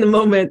in the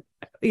moment,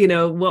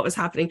 what was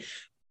happening.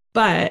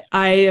 But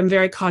I am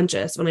very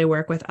conscious when I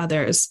work with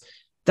others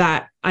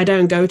that I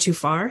don't go too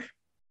far,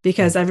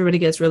 because everybody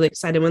gets really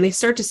excited when they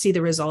start to see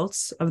the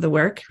results of the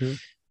work.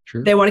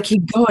 Sure. They want to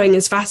keep going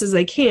as fast as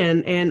they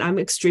can. And I'm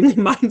extremely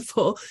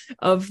mindful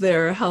of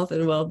their health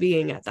and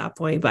well-being at that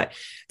point. But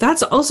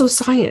that's also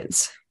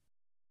science.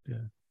 Yeah.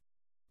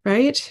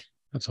 Right?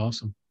 That's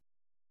awesome.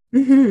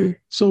 Mm-hmm.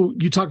 So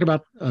you talked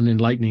about an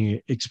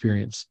enlightening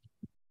experience.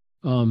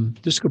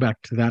 Just go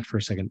back to that for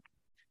a second.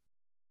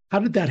 How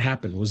did that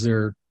happen? Was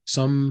there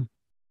something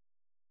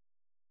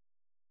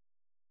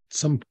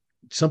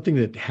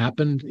that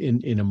happened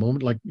in a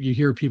moment? Like you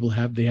hear people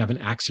have an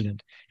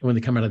accident, and when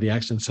they come out of the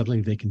accident,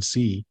 suddenly they can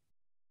see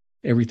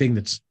everything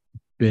that's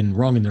been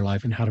wrong in their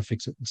life and how to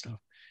fix it and stuff.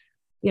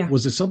 Yeah.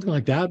 Was it something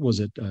like that? Was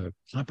it a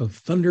clap of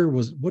thunder?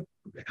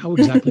 How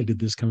exactly did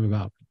this come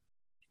about?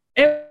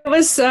 It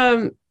was,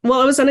 it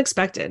was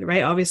unexpected,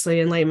 right?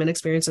 Obviously, enlightenment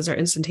experiences are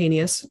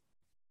instantaneous.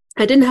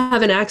 I didn't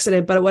have an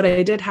accident, but what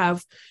I did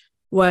have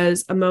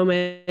was a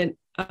moment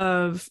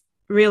of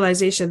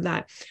realization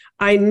that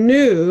I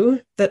knew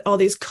that all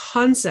these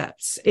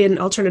concepts in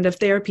alternative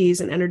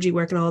therapies and energy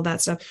work and all of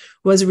that stuff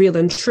was real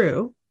and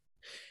true.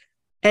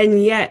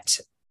 And yet,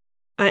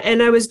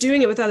 and I was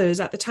doing it with others.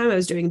 At the time, I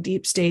was doing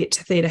deep state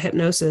theta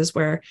hypnosis,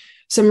 where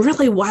some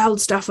really wild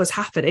stuff was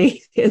happening,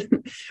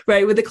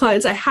 right, with the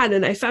clients I had.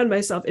 And I found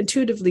myself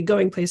intuitively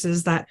going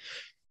places that,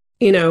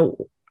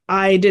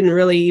 I didn't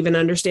really even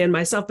understand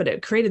myself, but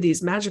it created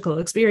these magical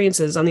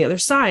experiences on the other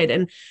side.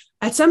 And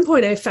at some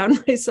point, I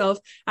found myself,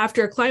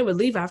 after a client would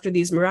leave after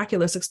these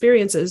miraculous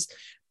experiences,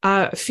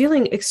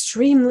 feeling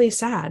extremely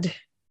sad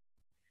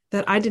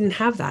that I didn't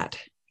have that.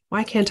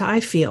 Why can't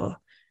I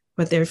feel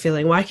what they're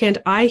feeling? Why can't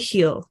I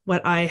heal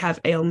what I have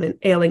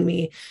ailing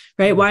me,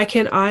 right? Why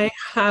can't I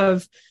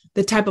have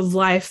the type of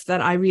life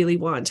that I really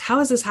want? How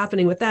is this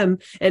happening with them?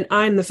 And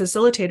I'm the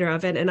facilitator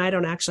of it, and I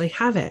don't actually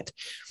have it.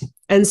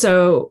 And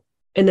so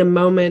in a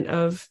moment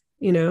of,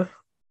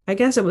 I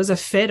guess it was a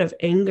fit of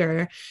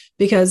anger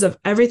because of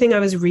everything I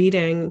was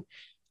reading.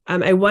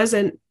 I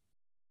wanted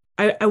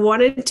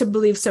to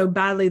believe so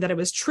badly that it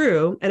was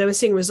true, and I was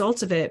seeing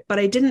results of it, but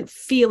I didn't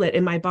feel it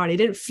in my body. I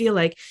didn't feel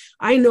like,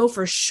 I know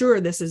for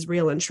sure this is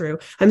real and true.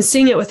 I'm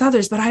seeing it with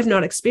others, but I've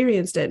not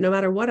experienced it no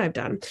matter what I've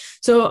done.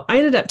 So I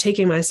ended up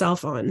taking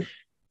myself on,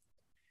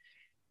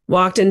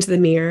 walked into the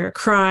mirror,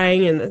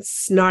 crying in this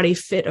snotty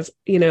fit of,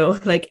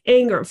 like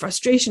anger,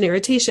 frustration,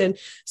 irritation,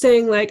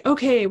 saying like,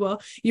 okay,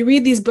 well, you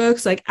read these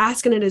books, like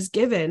ask and it is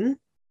given,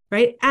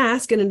 right?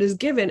 Ask and it is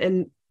given.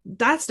 And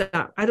that's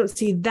not, I don't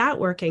see that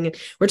working. And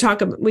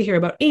we hear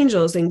about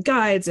angels and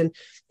guides and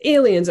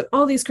aliens and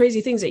all these crazy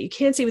things that you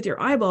can't see with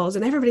your eyeballs.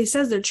 And everybody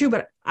says they're true,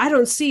 but I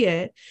don't see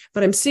it,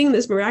 but I'm seeing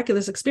this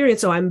miraculous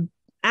experience. So I'm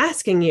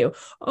asking you.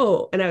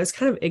 Oh, and I was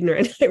kind of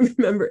ignorant. I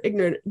remember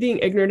being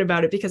ignorant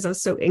about it because I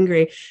was so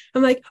angry.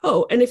 I'm like,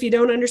 oh, and if you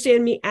don't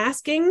understand me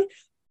asking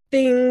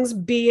things,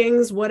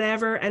 beings,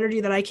 whatever,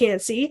 energy that I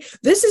can't see,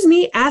 this is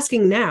me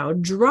asking now.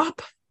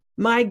 Drop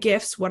my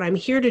gifts, what I'm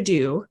here to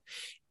do,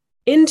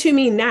 into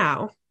me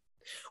now,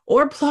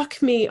 or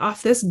pluck me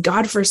off this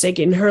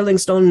godforsaken hurling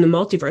stone in the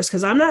multiverse,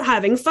 because I'm not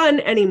having fun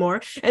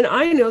anymore. And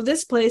I know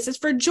this place is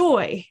for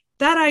joy.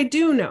 That I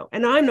do know,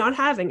 and I'm not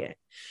having it.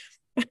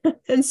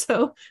 And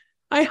so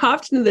I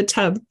hopped into the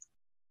tub,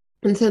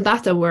 into the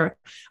bathtub, where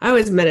I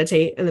always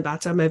meditate in the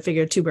bathtub. I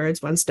figured 2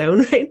 birds, 1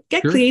 stone, right?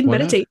 Get clean,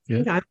 meditate.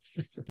 Yeah.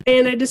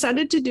 And I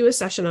decided to do a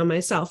session on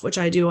myself, which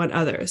I do on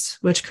others,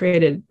 which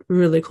created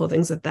really cool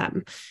things with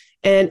them.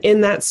 And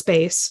in that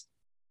space,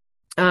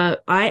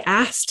 I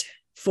asked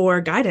for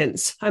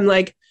guidance. I'm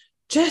like,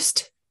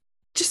 just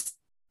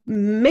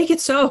make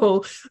it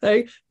so,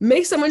 like,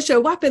 make someone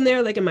show up in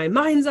there, like in my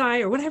mind's eye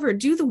or whatever,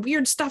 do the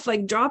weird stuff,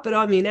 like drop it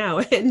on me now.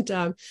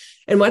 And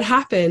what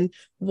happened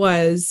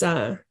was,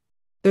 there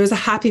was a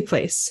happy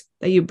place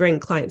that you bring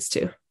clients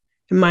to,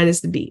 and mine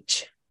is the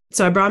beach.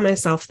 So I brought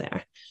myself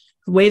there,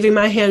 waving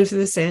my hand through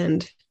the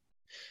sand,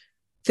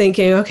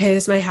 thinking, okay,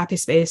 this is my happy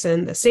space.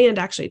 And the sand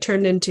actually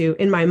turned into,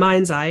 in my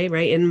mind's eye,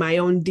 right, in my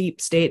own deep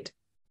state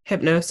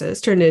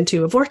hypnosis, turned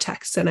into a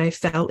vortex, and I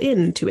fell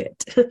into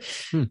it.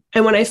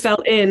 And when I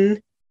fell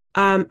in,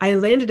 I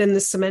landed in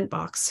this cement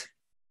box,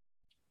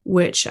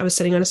 which I was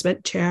sitting on a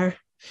cement chair.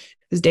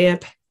 It was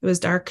damp, it was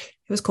dark,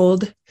 it was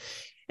cold.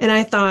 And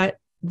I thought,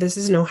 this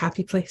is no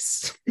happy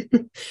place.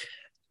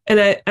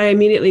 And I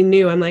immediately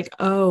knew, I'm like,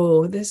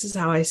 oh, this is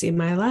how I see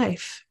my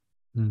life.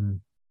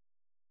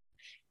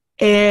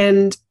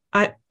 And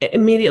I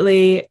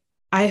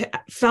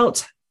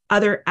felt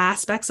other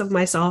aspects of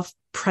myself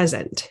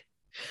present,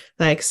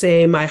 like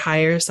say my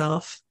higher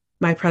self,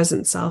 my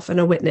present self, and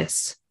a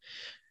witness.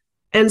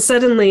 And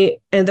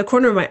suddenly in the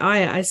corner of my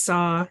eye, I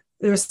saw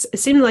it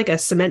seemed like a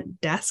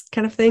cement desk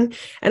kind of thing.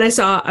 And I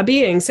saw a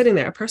being sitting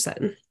there, a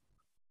person.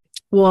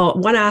 Well,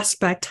 one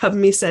aspect of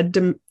me said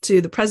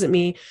to the present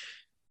me,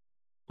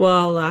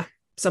 well,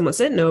 someone's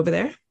sitting over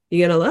there.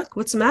 You gonna look?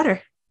 What's the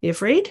matter? You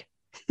afraid?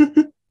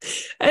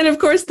 And of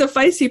course, the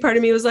feisty part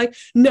of me was like,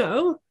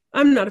 no,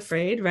 I'm not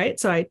afraid, right?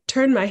 So I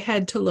turned my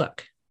head to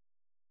look.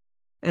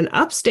 And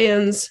up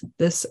stands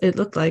this, it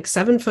looked like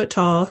 7 foot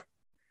tall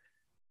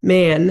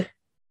man.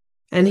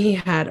 And he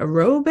had a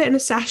robe and a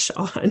sash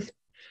on.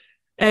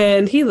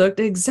 And he looked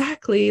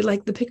exactly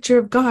like the picture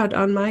of God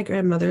on my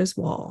grandmother's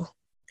wall.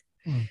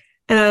 And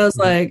I was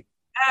like,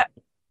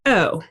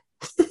 oh,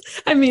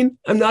 I mean,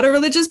 I'm not a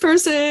religious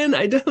person.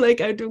 I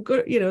don't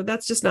go,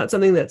 that's just not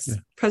something that's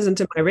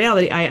present in my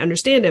reality. I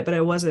understand it, but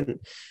I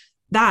wasn't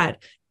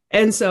that.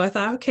 And so I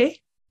thought,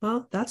 okay,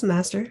 well, that's a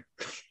master,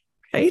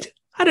 right?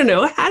 I don't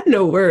know. I had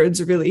no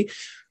words really.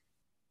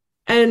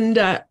 And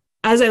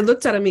as I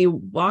looked at him, he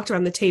walked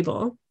around the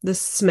table, the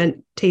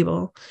cement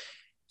table,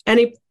 and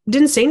he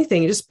didn't say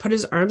anything. He just put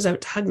his arms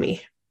out to hug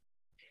me.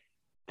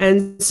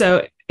 And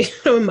so,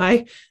 in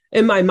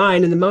my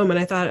mind, in the moment,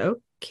 I thought,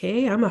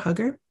 okay, I'm a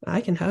hugger.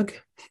 I can hug.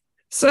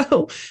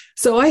 So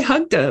I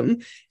hugged him,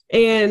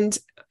 and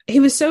he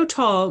was so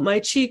tall. My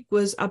cheek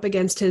was up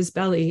against his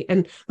belly,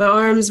 and my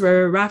arms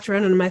were wrapped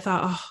around him. I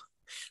thought,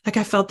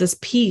 I felt this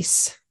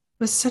peace.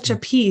 It was such a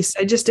peace.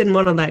 I just didn't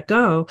want to let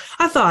go.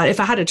 I thought if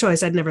I had a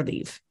choice, I'd never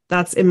leave.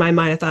 That's in my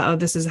mind. I thought,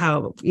 this is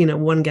how,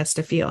 one gets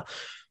to feel.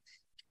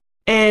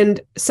 And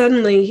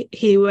suddenly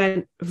he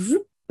went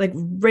like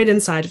right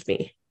inside of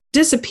me,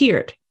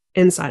 disappeared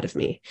inside of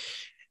me.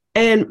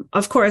 And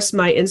of course,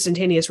 my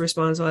instantaneous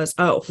response was,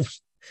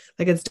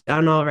 like it's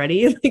done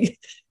already. Like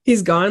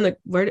he's gone. Like,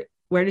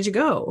 where did you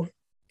go?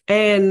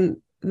 And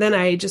then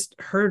I just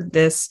heard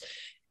this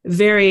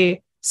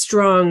very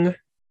strong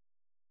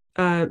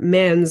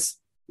man's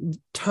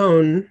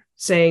tone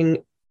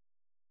saying,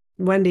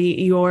 Wendy,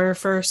 your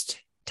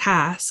first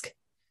task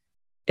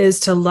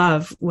is to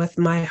love with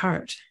my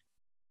heart.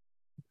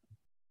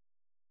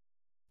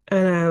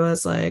 And I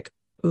was like,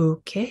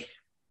 okay.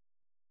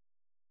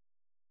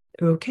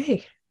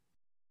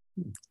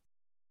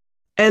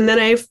 And then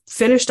I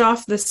finished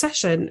off the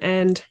session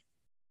and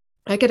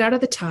I get out of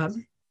the tub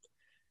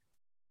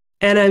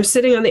and I'm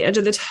sitting on the edge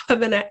of the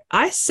tub and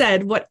I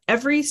said what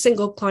every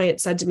single client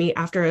said to me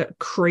after a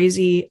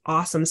crazy,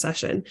 awesome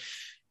session.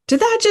 Did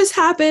that just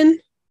happen?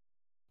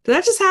 Did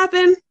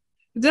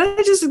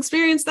I just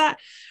experience that?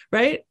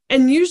 Right.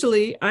 And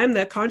usually I'm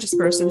the conscious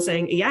person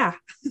saying, yeah,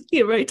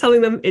 right.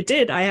 Telling them it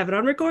did. I have it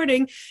on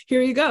recording.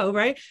 Here you go.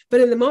 Right.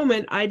 But in the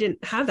moment, I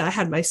didn't have that. I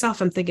had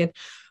myself. I'm thinking,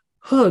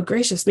 oh,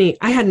 gracious me.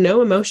 I had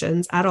no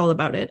emotions at all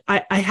about it.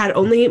 I had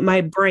only my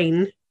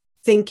brain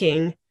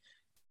thinking,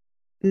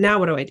 now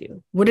what do I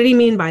do? What did he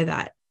mean by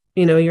that?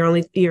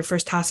 Your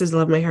first task is to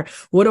love my heart.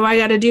 What do I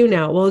got to do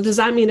now? Well, does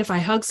that mean if I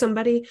hug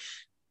somebody?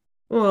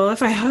 Well,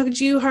 if I hugged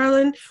you,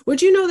 Harlan,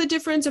 would you know the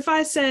difference if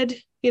I said,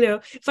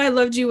 if I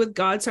loved you with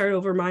God's heart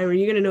over mine, were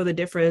you going to know the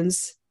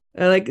difference?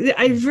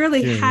 I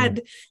really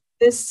had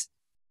this,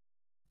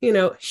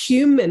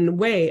 human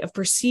way of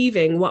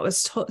perceiving what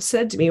was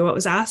said to me, what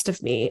was asked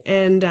of me.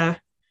 And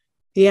that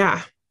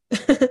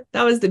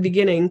was the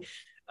beginning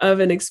of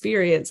an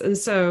experience. And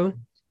so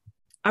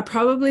I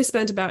probably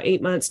spent about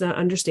 8 months not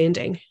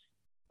understanding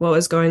what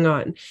was going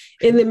on.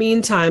 In the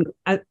meantime,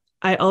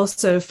 I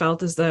also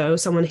felt as though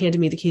someone handed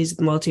me the keys to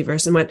the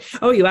multiverse and went,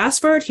 oh, you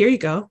asked for it? Here you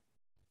go.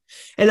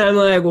 And I'm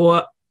like,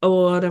 what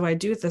do I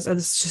do with this? Oh,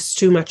 this is just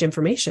too much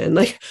information.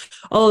 Like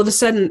all of a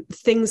sudden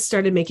things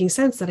started making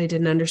sense that I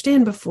didn't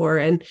understand before.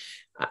 And,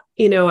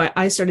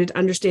 I started to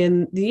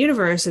understand the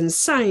universe and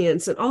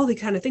science and all the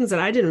kind of things that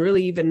I didn't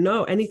really even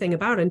know anything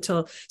about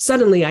until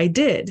suddenly I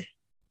did.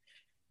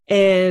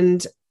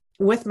 And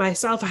with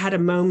myself, I had a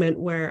moment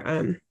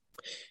where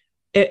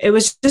it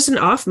was just an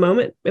off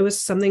moment. It was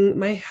something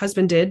my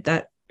husband did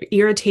that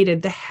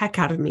irritated the heck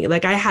out of me.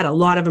 Like I had a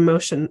lot of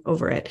emotion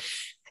over it.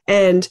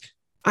 And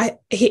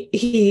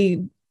it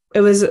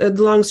was a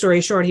long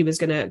story short,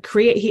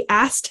 he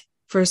asked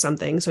for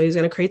something. So he was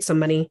going to create some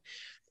money.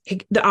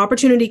 The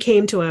opportunity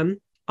came to him.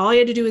 All he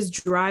had to do was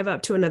drive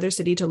up to another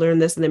city to learn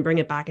this and then bring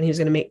it back. And he was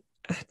going to make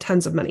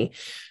tons of money.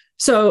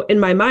 So in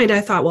my mind, I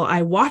thought, well,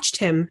 I watched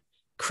him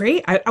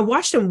create. I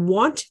watched him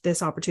want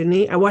this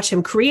opportunity. I watched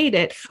him create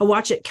it. I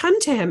watched it come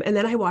to him. And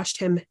then I watched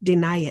him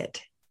deny it.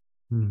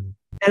 And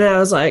I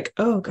was like,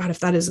 oh God, if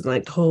that isn't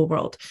like the whole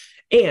world.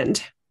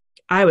 And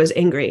I was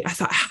angry. I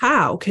thought,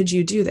 how could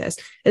you do this?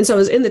 And so I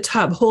was in the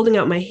tub holding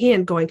out my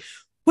hand going,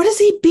 what is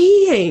he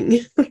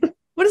being?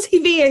 What is he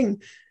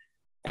being?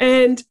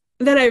 And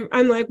then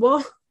I'm like,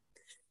 well,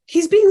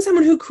 he's being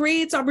someone who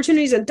creates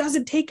opportunities and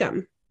doesn't take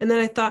them. And then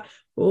I thought,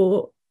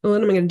 well,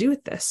 what am I going to do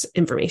with this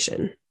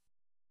information?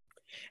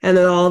 And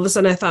then all of a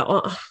sudden I thought,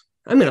 well,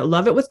 I'm going to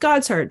love it with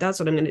God's heart. That's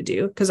what I'm going to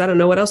do because I don't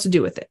know what else to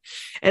do with it.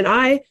 And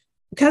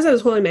because I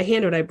was holding my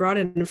hand out, I brought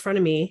it in front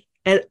of me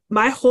and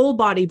my whole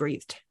body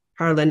breathed,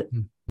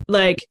 Harlan,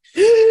 like,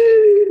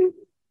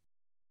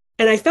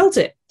 And I felt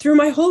it through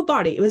my whole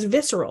body. It was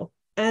visceral.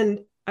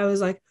 And I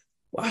was like,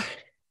 what?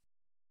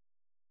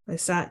 I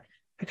sat,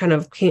 I kind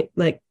of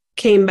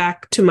came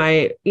back to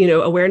my,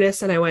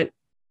 awareness, and I went,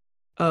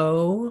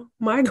 oh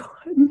my God,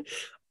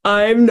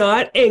 I'm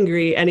not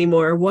angry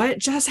anymore. What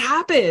just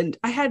happened?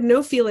 I had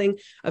no feeling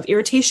of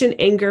irritation,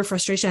 anger,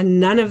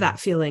 frustration, none of that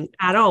feeling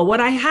at all. What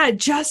I had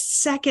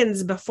just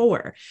seconds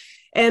before.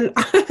 And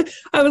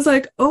I was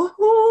like,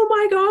 oh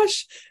my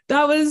gosh,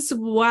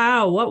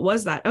 wow. What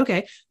was that?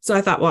 Okay. So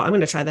I thought, well, I'm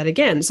going to try that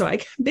again. So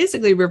I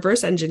basically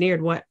reverse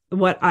engineered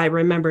what I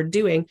remembered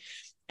doing,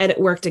 and it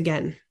worked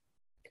again.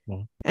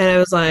 Wow. And I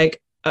was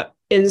like,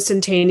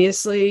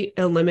 instantaneously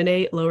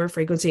eliminate lower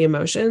frequency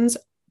emotions.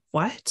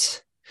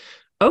 What?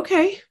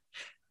 Okay.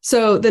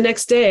 So the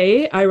next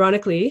day,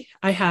 ironically,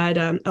 I had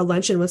a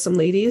luncheon with some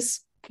ladies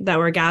that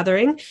were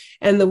gathering,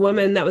 and the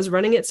woman that was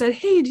running it said,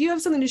 hey, do you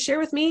have something to share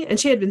with me? And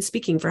she had been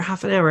speaking for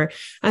half an hour.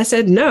 I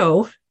said,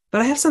 no,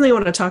 but I have something I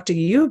want to talk to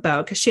you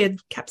about, because she had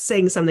kept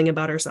saying something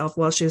about herself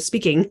while she was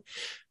speaking.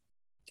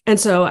 And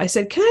so I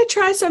said, can I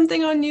try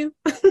something on you?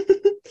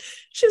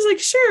 She's like,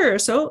 sure.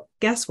 So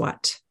guess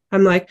what?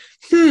 I'm like,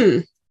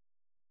 it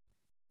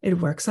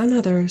works on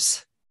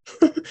others.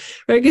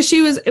 Right? Because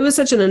it was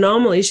such an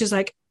anomaly. She's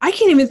like, I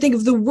can't even think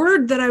of the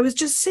word that I was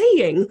just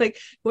saying. Like,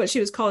 what she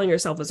was calling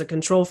herself was a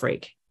control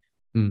freak.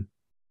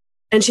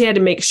 And she had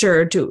to make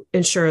sure to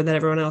ensure that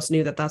everyone else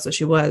knew that that's what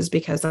she was,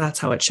 because that's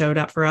how it showed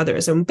up for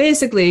others. And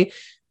basically,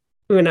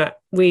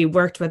 we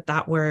worked with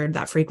that word,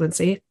 that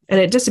frequency, and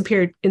it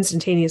disappeared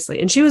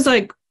instantaneously. And she was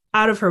like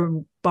out of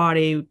her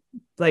body,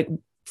 like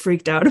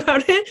freaked out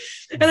about it.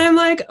 And I'm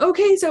like,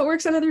 okay, so it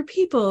works on other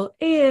people.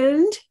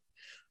 And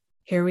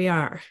here we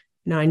are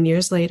 9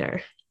 years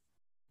later.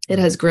 It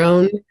has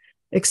grown,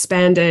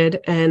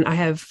 expanded, and I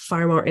have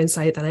far more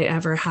insight than I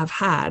ever have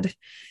had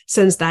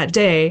since that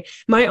day.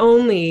 My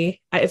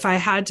only, if I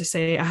had to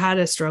say I had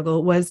a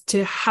struggle, was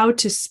to how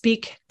to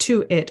speak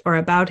to it or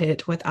about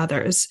it with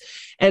others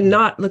and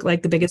not look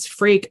like the biggest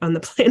freak on the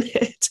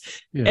planet.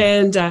 Yeah.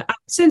 And I'm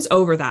since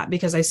over that,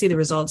 because I see the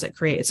results it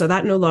creates. So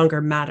that no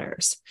longer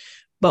matters.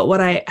 But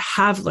what I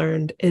have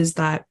learned is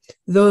that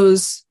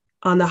those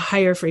on the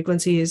higher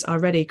frequencies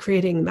already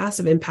creating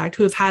massive impact,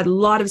 who have had a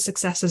lot of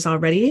successes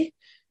already,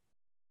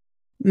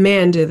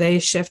 man, do they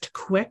shift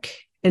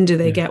quick, and do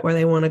they get where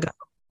they want to go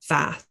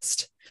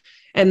fast.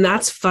 And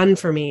that's fun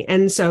for me.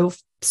 And so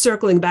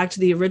circling back to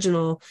the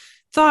original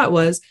thought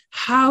was,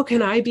 how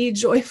can I be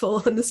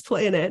joyful on this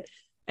planet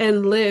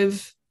and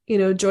live,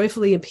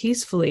 joyfully and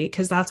peacefully?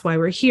 Because that's why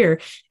we're here.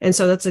 And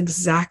so that's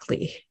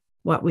exactly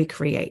what we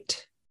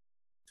create,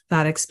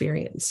 that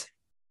experience.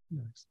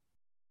 Nice.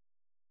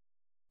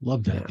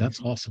 Love that. Yeah.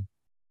 That's awesome.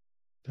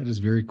 That is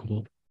very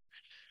cool.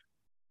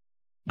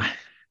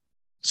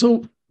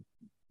 So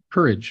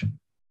courage.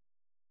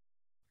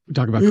 We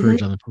talk about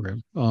courage on the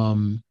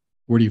program.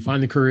 Where do you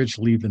find the courage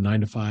to leave the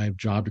 9-to-5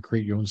 job to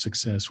create your own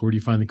success? Where do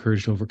you find the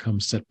courage to overcome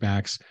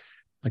setbacks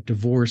like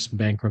divorce,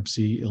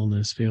 bankruptcy,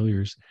 illness,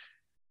 failures?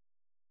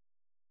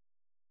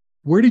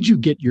 Where did you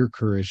get your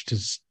courage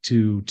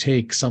to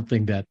take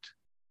something that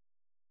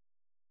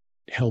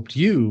helped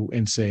you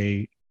and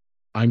say,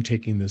 I'm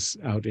taking this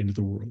out into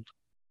the world?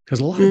 Because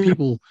a lot of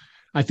people,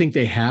 I think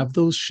they have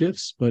those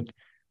shifts, but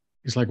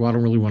it's like, well, I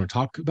don't really want to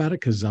talk about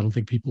it because I don't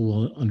think people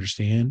will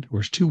understand,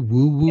 or it's too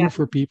woo-woo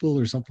for people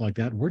or something like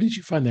that. Where did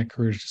you find that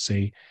courage to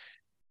say,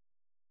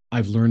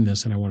 I've learned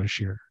this and I want to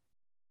share?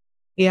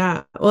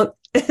 Yeah, well,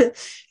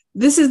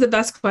 this is the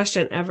best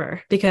question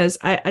ever, because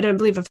I don't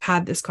believe I've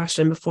had this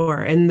question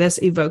before. And this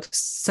evokes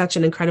such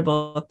an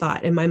incredible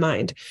thought in my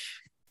mind.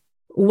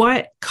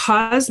 What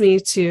caused me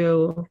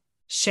to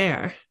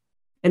share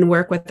and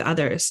work with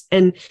others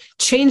and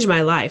change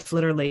my life,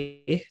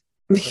 literally,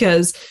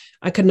 because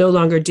I could no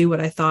longer do what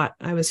I thought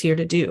I was here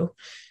to do,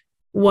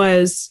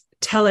 was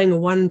telling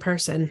one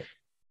person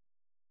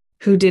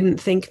who didn't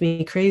think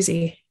me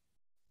crazy,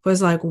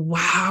 was like,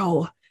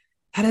 wow,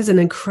 that is an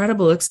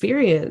incredible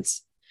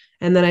experience.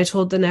 And then I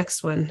told the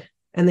next one,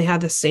 and they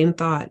had the same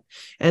thought,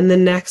 and the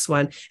next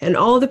one. And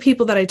all the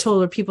people that I told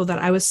were people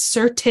that I was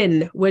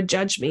certain would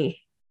judge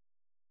me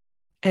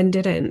and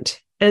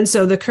didn't. And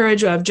so the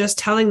courage of just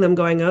telling them,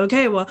 going,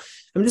 okay, well,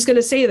 I'm just going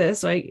to say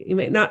this, like, you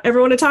may not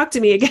ever want to talk to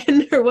me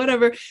again or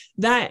whatever,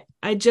 that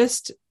I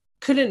just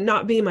couldn't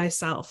not be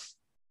myself.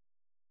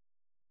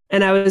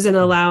 And I was in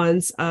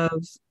allowance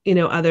of,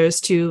 others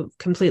to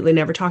completely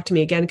never talk to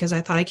me again, because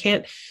I thought I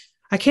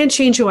can't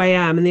change who I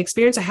am. And the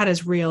experience I had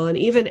is real. And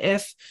even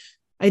if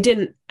I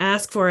didn't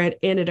ask for it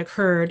and it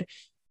occurred,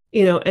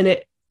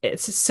 and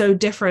it's so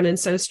different and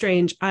so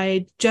strange,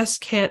 I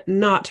just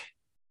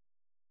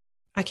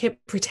I can't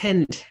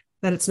pretend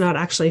that it's not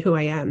actually who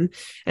I am.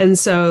 And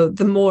so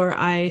the more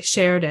I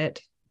shared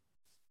it,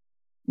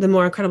 the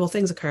more incredible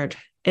things occurred.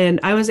 And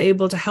I was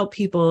able to help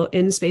people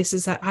in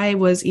spaces that I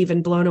was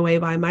even blown away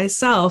by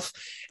myself.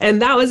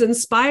 And that was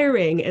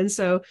inspiring. And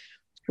so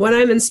when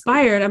I'm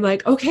inspired, I'm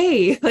like,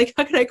 okay, like,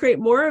 how can I create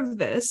more of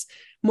this,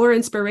 more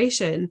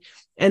inspiration?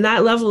 And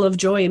that level of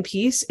joy and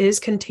peace is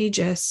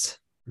contagious.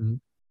 Mm-hmm.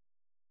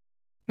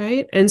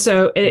 right? And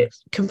so it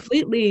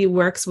completely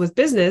works with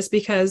business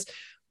because,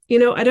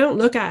 I don't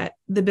look at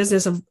the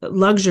business of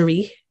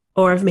luxury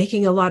or of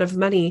making a lot of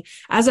money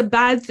as a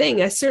bad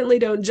thing. I certainly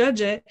don't judge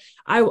it.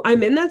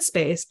 I'm in that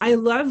space. I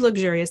love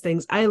luxurious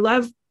things. I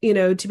love,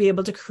 to be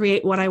able to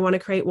create what I want to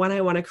create when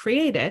I want to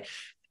create it.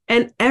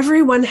 And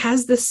everyone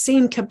has the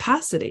same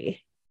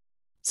capacity.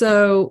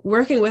 So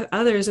working with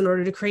others in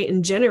order to create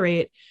and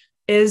generate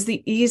is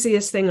the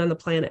easiest thing on the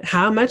planet.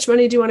 How much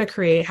money do you want to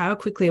create? How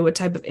quickly and what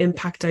type of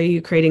impact are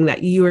you creating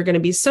that you are going to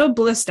be so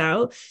blissed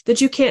out that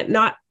you can't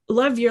not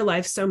love your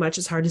life so much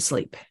it's hard to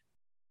sleep?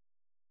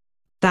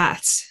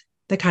 That's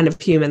the kind of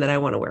human that I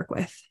want to work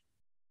with.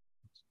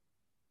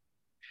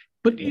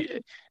 But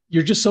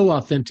you're just so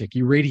authentic.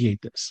 You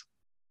radiate this.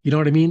 You know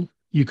what I mean?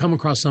 You come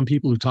across some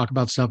people who talk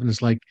about stuff and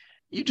it's like,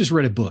 you just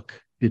read a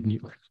book, didn't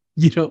you?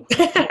 You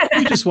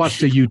just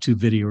watched a YouTube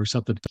video or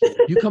something.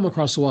 You come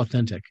across so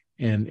authentic.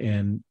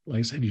 And like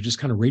I said, you just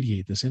kind of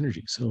radiate this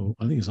energy. So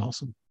I think it's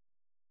awesome.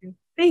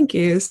 Thank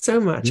you so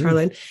much,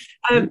 Harlan.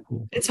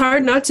 Cool. It's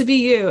hard not to be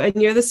you, and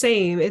you're the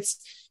same. It's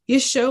you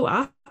show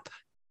up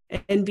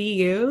and be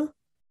you.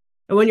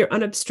 And when you're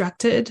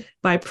unobstructed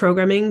by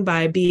programming,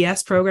 by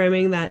BS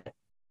programming that,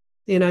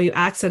 you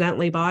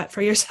accidentally bought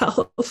for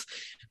yourself,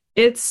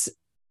 it's,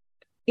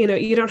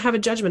 you don't have a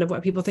judgment of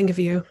what people think of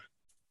you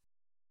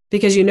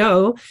because you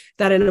know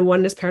that in a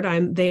oneness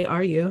paradigm, they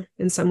are you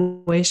in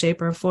some way,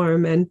 shape, or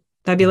form. And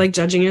that'd be like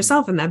judging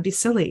yourself, and that'd be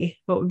silly.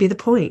 What would be the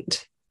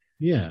point?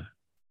 Yeah.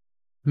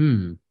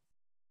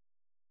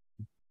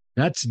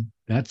 That's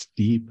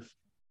deep.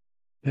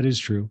 That is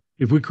true.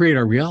 If we create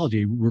our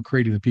reality, we're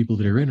creating the people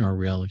that are in our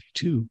reality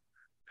too,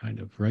 kind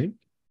of, right?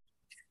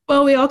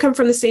 Well, we all come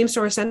from the same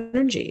source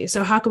energy.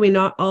 So how can we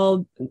not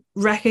all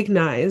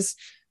recognize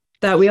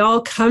that we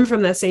all come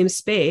from that same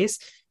space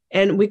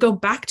and we go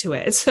back to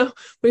it? So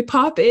we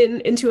pop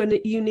into a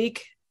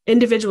unique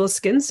individual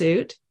skin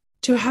suit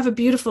to have a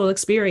beautiful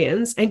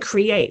experience and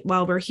create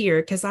while we're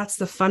here, because that's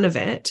the fun of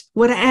it.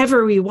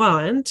 Whatever we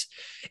want,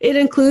 it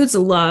includes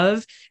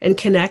love and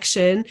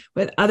connection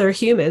with other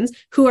humans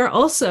who are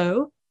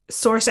also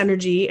source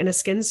energy in a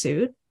skin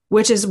suit,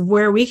 which is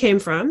where we came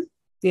from,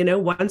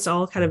 once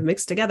all kind of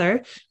mixed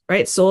together,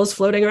 right? Souls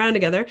floating around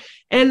together.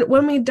 And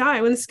when we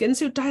die, when the skin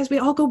suit dies, we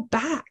all go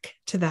back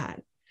to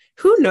that.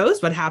 Who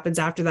knows what happens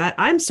after that?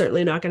 I'm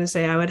certainly not going to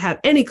say I would have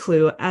any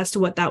clue as to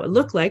what that would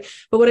look like.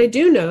 But what I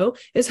do know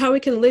is how we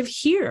can live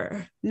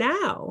here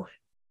now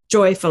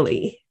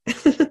joyfully,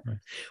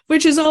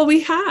 which is all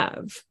we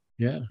have.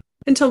 Yeah.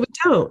 Until we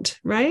don't,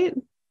 right?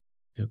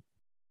 Yep.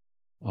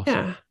 Awesome.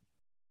 Yeah.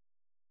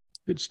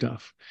 Good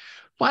stuff.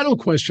 Final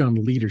question on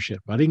leadership.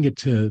 I didn't get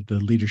to the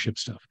leadership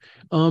stuff.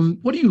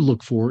 What do you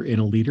look for in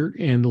a leader,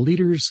 and the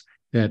leaders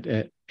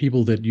that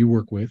people that you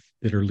work with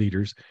that are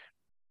leaders?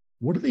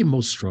 What do they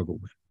most struggle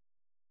with?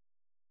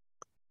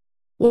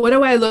 What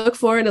do I look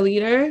for in a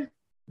leader?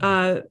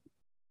 A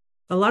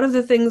lot of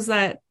the things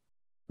that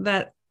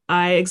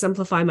I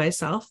exemplify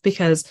myself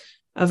because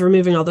of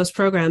removing all those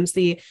programs,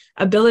 the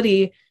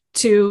ability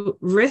to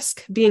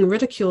risk being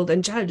ridiculed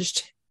and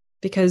judged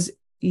because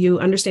you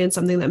understand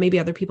something that maybe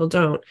other people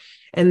don't,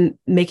 and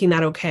making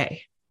that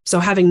okay. So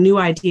having new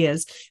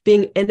ideas,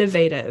 being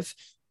innovative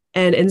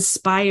and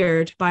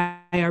inspired by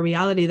our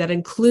reality that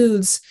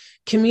includes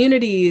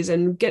communities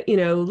and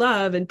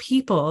love and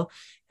people,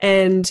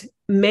 and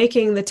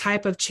making the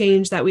type of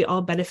change that we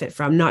all benefit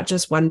from, not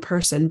just one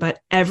person, but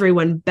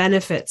everyone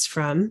benefits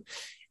from,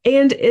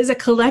 and is a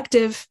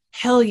collective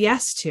hell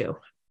yes to.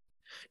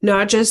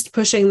 Not just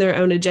pushing their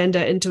own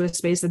agenda into a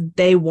space that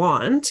they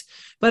want,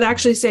 but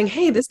actually saying,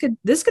 hey, this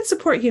could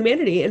support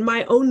humanity in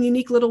my own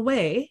unique little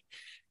way.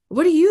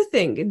 What do you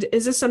think?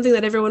 Is this something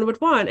that everyone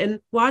would want? And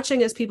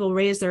watching as people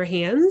raise their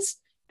hands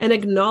and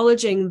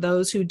acknowledging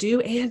those who do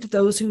and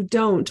those who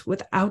don't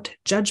without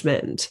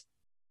judgment.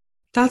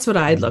 That's what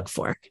I'd look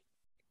for.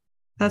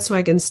 That's what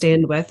I can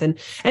stand with and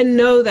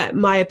know that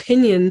my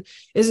opinion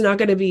is not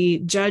going to be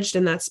judged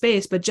in that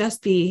space, but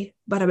just be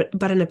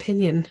but an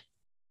opinion.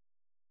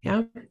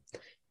 Yeah.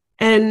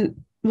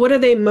 And what do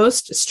they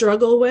most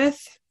struggle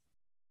with?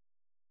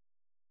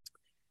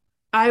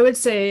 I would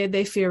say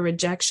they fear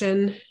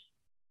rejection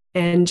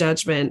and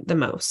judgment the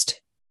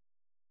most.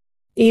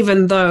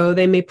 Even though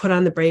they may put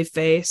on the brave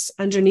face,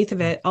 underneath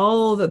of it,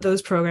 all that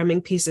those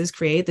programming pieces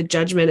create, the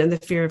judgment and the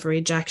fear of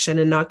rejection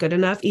and not good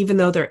enough, even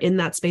though they're in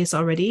that space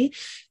already,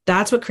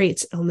 that's what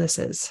creates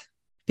illnesses.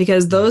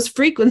 Because those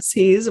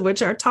frequencies,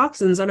 which are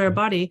toxins on our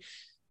body,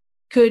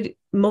 could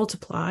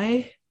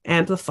multiply,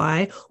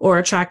 amplify, or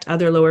attract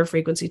other lower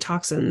frequency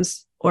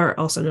toxins, or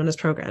also known as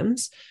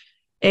programs,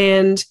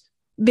 and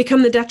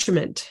become the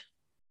detriment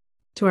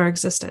to our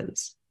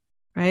existence.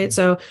 Right.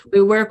 So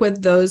we work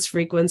with those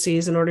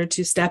frequencies in order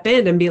to step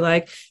in and be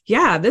like,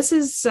 yeah, this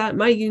is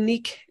my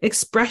unique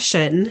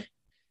expression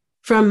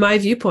from my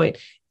viewpoint.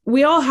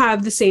 We all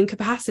have the same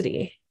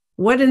capacity.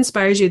 What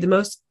inspires you the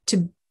most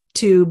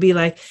to be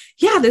like,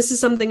 yeah, this is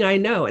something I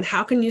know. And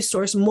how can you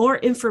source more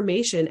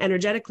information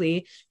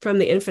energetically from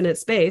the infinite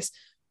space?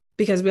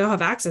 because we all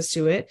have access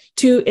to it,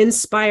 to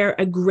inspire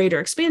a greater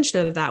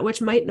expansion of that,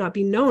 which might not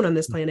be known on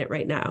this planet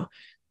right now,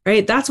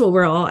 right? That's what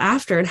we're all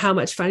after. And how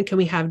much fun can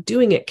we have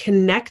doing it,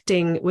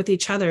 connecting with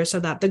each other so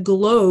that the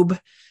globe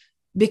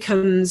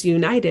becomes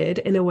united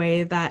in a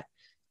way that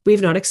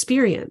we've not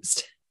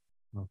experienced.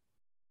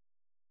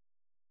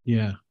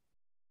 Yeah.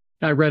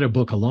 I read a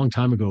book a long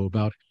time ago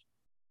about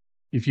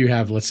if you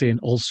have, let's say, an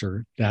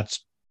ulcer,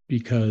 that's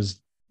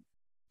because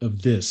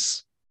of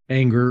this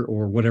anger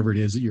or whatever it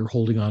is that you're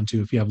holding on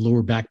to. If you have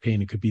lower back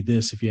pain, it could be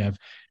this. If you have,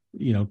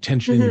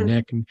 tension in your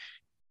neck. And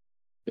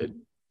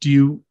do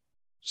you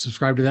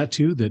subscribe to that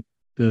too? That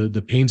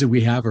the pains that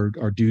we have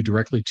are due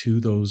directly to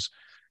those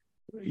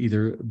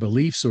either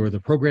beliefs or the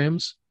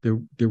programs that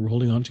we're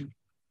holding on to?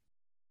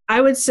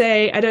 I would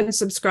say I don't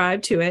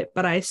subscribe to it,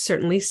 but I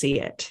certainly see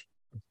it.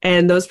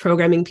 And those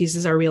programming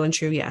pieces are real and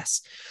true.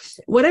 Yes.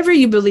 Whatever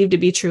you believe to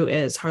be true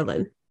is,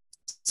 Harlan.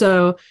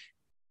 So,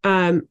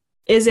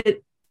 is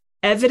it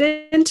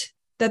evident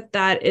that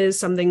that is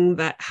something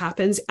that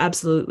happens?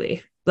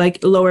 Absolutely.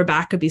 Like lower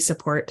back could be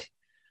support,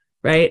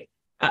 right?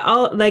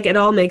 It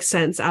all makes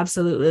sense.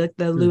 Absolutely. Like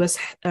the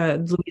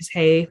Louise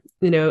Hay,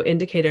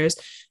 indicators.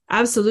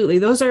 Absolutely.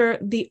 Those are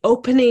the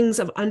openings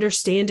of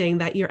understanding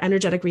that your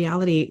energetic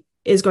reality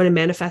is going to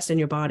manifest in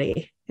your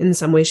body in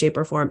some way, shape,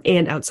 or form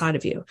and outside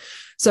of you.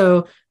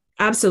 So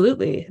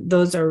absolutely,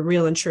 those are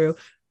real and true.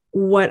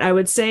 What I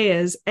would say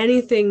is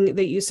anything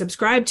that you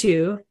subscribe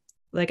to,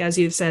 like as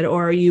you've said,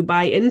 or you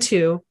buy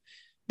into,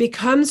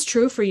 becomes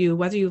true for you,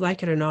 whether you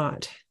like it or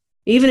not.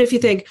 Even if you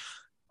think,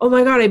 oh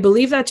my God, I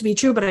believe that to be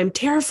true, but I'm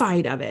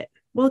terrified of it.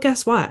 Well,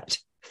 guess what?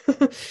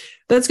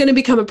 That's going to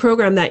become a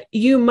program that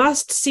you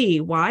must see.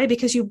 Why?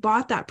 Because you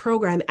bought that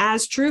program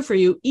as true for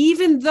you,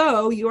 even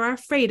though you are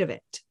afraid of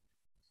it.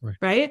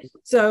 Right.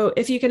 So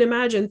if you can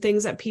imagine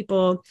things that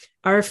people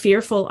are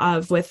fearful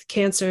of with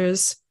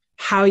cancers,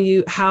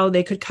 how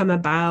they could come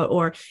about,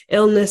 or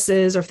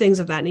illnesses or things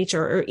of that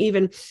nature, or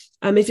even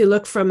if you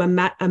look from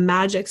a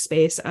magic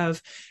space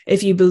of,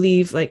 if you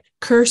believe like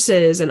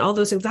curses and all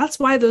those things, that's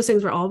why those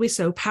things were always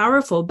so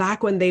powerful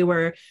back when they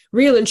were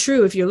real and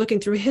true. If you're looking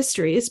through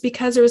history, it's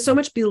because there was so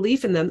much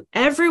belief in them.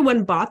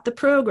 Everyone bought the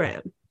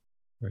program.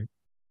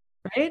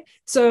 Right.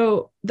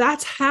 So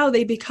that's how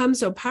they become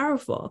so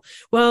powerful.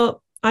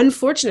 Well,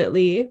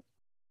 unfortunately,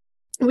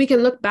 we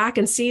can look back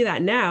and see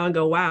that now and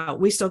go, wow,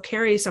 we still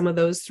carry some of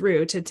those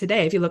through to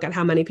today. If you look at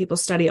how many people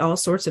study all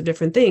sorts of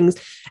different things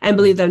and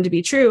believe them to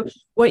be true,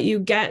 what you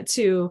get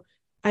to,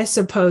 I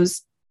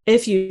suppose,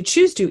 if you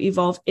choose to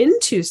evolve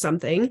into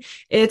something,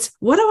 it's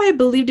what do I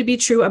believe to be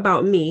true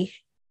about me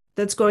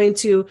that's going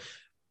to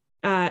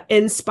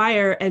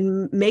inspire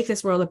and make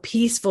this world a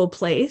peaceful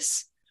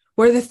place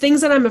where the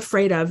things that I'm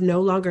afraid of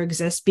no longer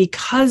exist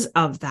because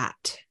of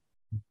that.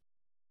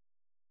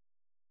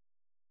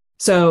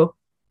 So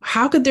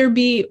how could there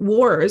be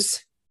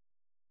wars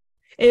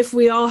if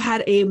we all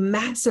had a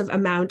massive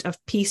amount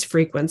of peace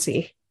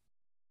frequency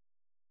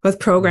with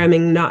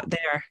programming not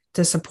there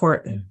to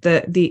support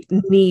the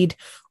need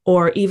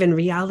or even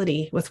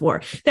reality with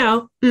war?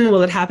 Now,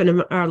 will it happen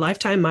in our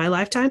lifetime, my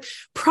lifetime?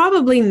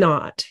 Probably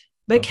not.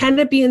 But can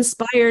it be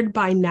inspired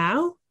by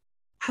now?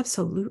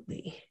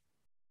 Absolutely.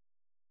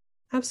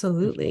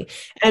 Absolutely.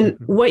 And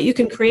what you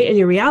can create in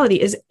your reality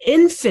is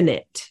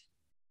infinite.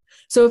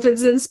 So if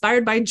it's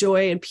inspired by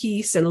joy and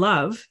peace and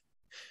love,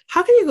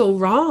 how can you go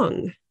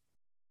wrong?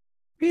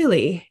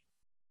 Really?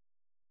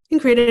 You can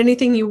create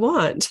anything you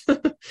want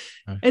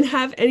and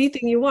have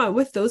anything you want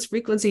with those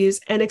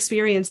frequencies and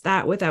experience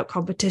that without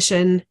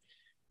competition,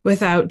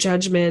 without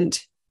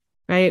judgment,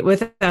 right?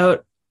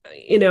 Without,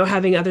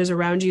 having others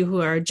around you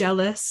who are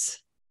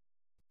jealous.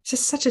 It's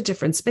just such a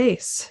different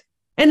space.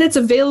 And it's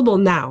available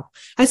now.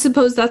 I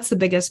suppose that's the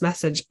biggest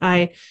message.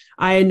 I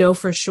know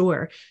for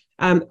sure.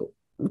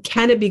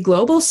 Can it be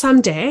global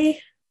someday?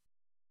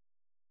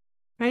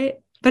 Right?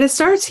 But it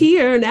starts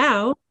here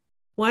now,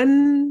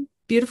 one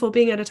beautiful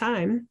being at a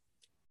time.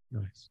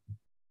 Nice.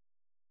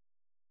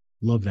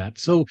 Love that.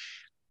 So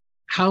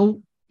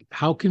how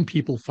can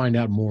people find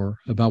out more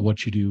about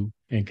what you do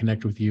and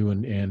connect with you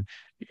and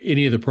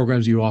any of the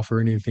programs you offer,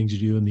 any of the things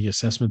you do and the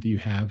assessment that you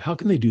have? How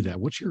can they do that?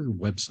 What's your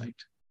website?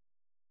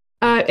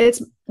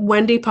 It's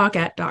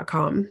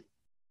wendypaquette.com.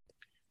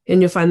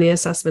 And you'll find the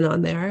assessment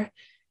on there.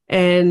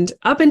 And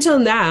up until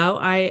now,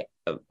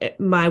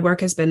 my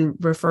work has been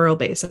referral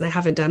based, and I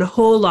haven't done a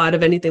whole lot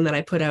of anything that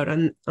I put out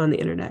on the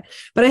internet.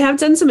 But I have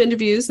done some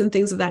interviews and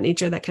things of that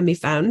nature that can be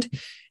found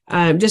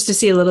just to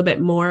see a little bit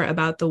more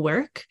about the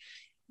work.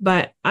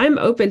 But I'm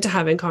open to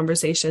having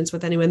conversations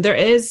with anyone. There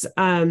is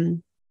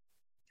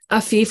a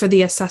fee for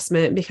the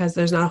assessment because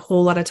there's not a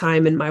whole lot of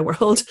time in my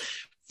world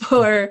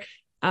for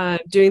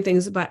doing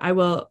things. But I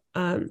will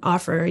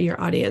offer your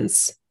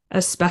audience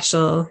a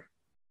special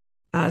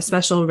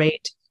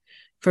rate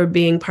for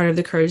being part of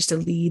the Courage to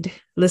Lead,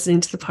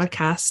 listening to the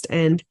podcast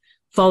and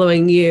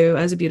following you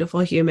as a beautiful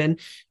human.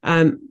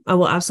 I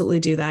will absolutely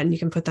do that. And you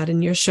can put that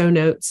in your show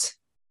notes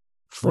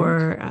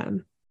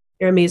for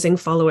your amazing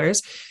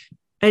followers.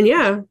 And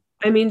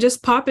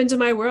just pop into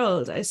my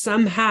world. I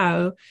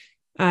somehow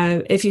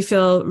If you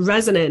feel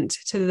resonant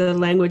to the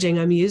languaging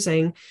I'm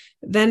using,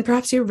 then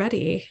perhaps you're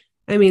ready.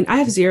 I mean, I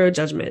have zero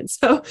judgment.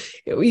 So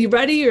are you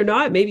ready or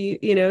not? Maybe,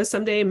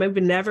 someday,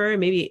 maybe never,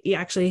 maybe you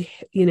actually,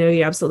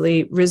 you're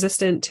absolutely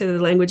resistant to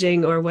the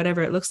languaging or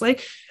whatever it looks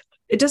like.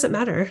 It doesn't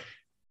matter.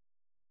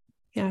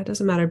 Yeah, it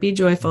doesn't matter. Be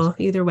joyful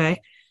either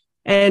way.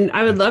 And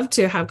I would love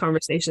to have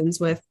conversations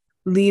with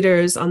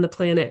leaders on the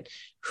planet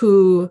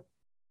who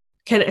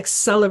can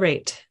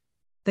accelerate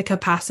the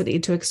capacity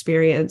to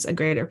experience a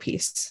greater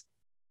peace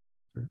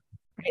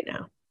right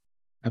now.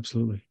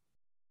 Absolutely.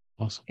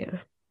 Awesome. Yeah.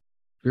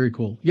 Very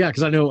cool. Yeah,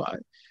 because I know,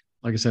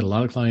 like I said, a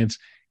lot of clients,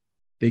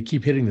 they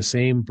keep hitting the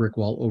same brick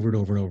wall over and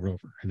over and over and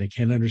over, and they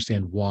can't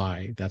understand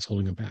why that's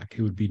holding them back.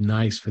 It would be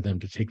nice for them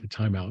to take the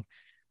time out,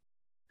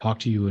 talk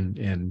to you,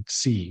 and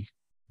see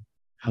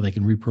how they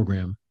can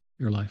reprogram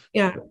your life.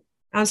 Yeah,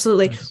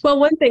 absolutely. Nice. Well,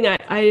 one thing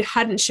I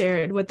hadn't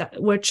shared with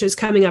that, which is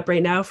coming up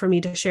right now for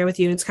me to share with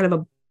you, it's kind of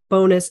a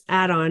bonus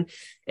add-on,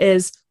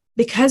 is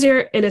because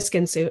you're in a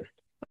skin suit,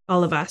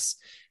 all of us,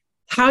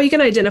 how you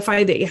can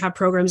identify that you have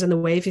programs in the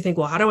way. If you think,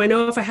 well, how do I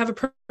know if I have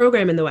a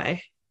program in the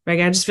way? Right?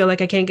 I just feel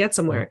like I can't get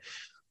somewhere.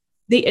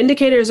 The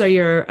indicators are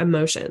your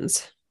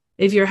emotions.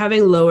 If you're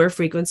having lower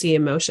frequency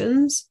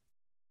emotions,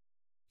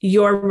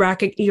 you're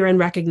in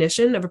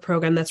recognition of a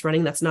program that's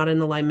running that's not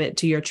in alignment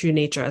to your true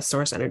nature as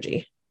source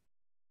energy.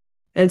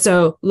 And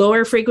so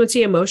lower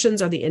frequency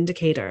emotions are the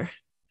indicator.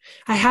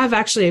 I have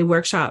actually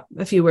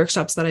a few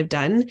workshops that I've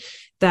done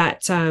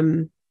that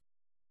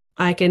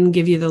I can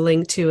give you the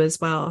link to as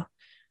well.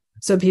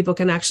 So people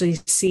can actually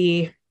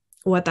see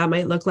what that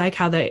might look like,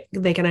 how they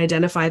can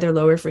identify their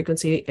lower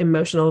frequency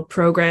emotional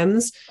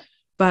programs.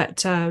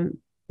 But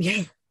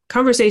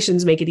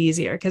conversations make it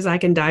easier because I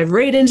can dive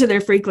right into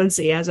their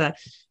frequency as a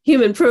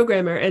human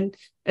programmer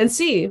and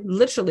see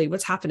literally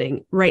what's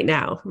happening right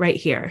now, right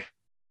here,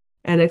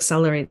 and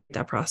accelerate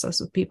that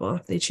process with people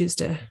if they choose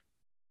to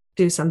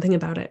do something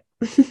about it.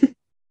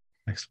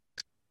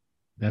 Excellent.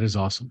 That is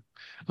awesome.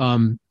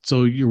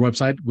 So your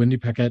website,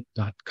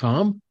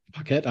 wendypaquette.com.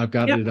 Paquette, I've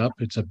got it up.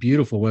 It's a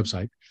beautiful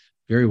website.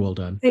 Very well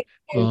done. Thank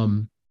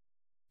you.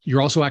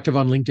 You're also active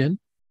on LinkedIn.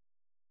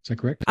 Is that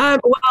correct? Well,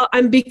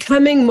 I'm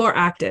becoming more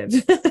active.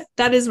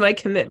 That is my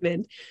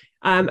commitment.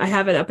 I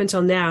haven't up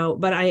until now,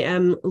 but I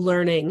am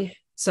learning.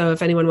 So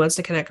if anyone wants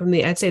to connect with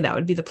me, I'd say that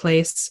would be the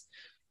place.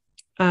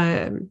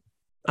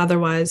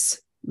 Otherwise,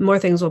 more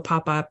things will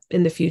pop up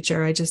in the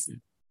future. I just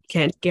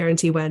can't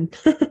guarantee when.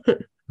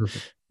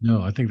 Perfect.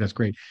 No, I think that's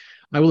great.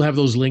 I will have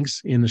those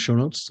links in the show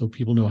notes so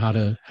people know how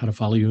to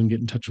follow you and get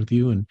in touch with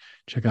you and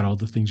check out all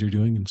the things you're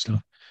doing and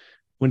stuff.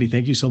 Wendy,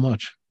 thank you so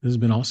much. This has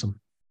been awesome.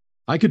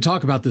 I could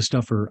talk about this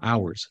stuff for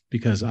hours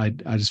because I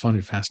just find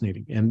it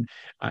fascinating. And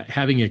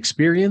having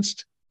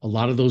experienced a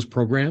lot of those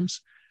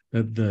programs,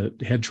 the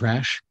head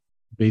trash,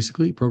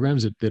 basically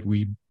programs that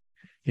we,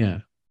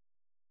 this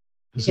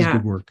is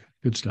good work.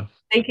 Good stuff.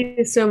 Thank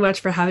you so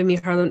much for having me,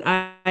 Harlan.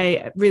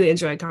 I really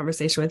enjoyed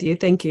conversation with you.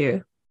 Thank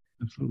you.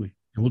 Absolutely.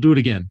 And we'll do it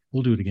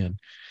again.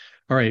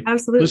 All right.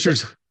 Absolutely.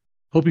 Listeners,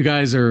 hope you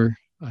guys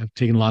I've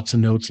taken lots of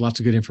notes, lots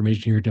of good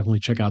information here. Definitely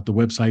check out the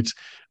websites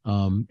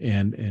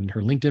and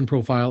her LinkedIn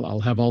profile. I'll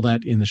have all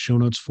that in the show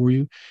notes for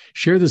you.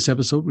 Share this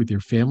episode with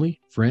your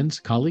family, friends,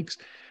 colleagues.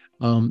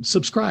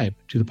 Subscribe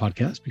to the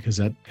podcast because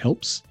that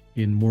helps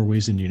in more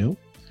ways than you know.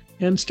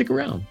 And stick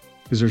around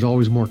because there's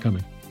always more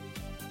coming.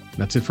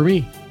 That's it for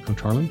me,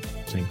 Coach Harlan,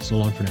 saying so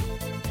long for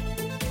now.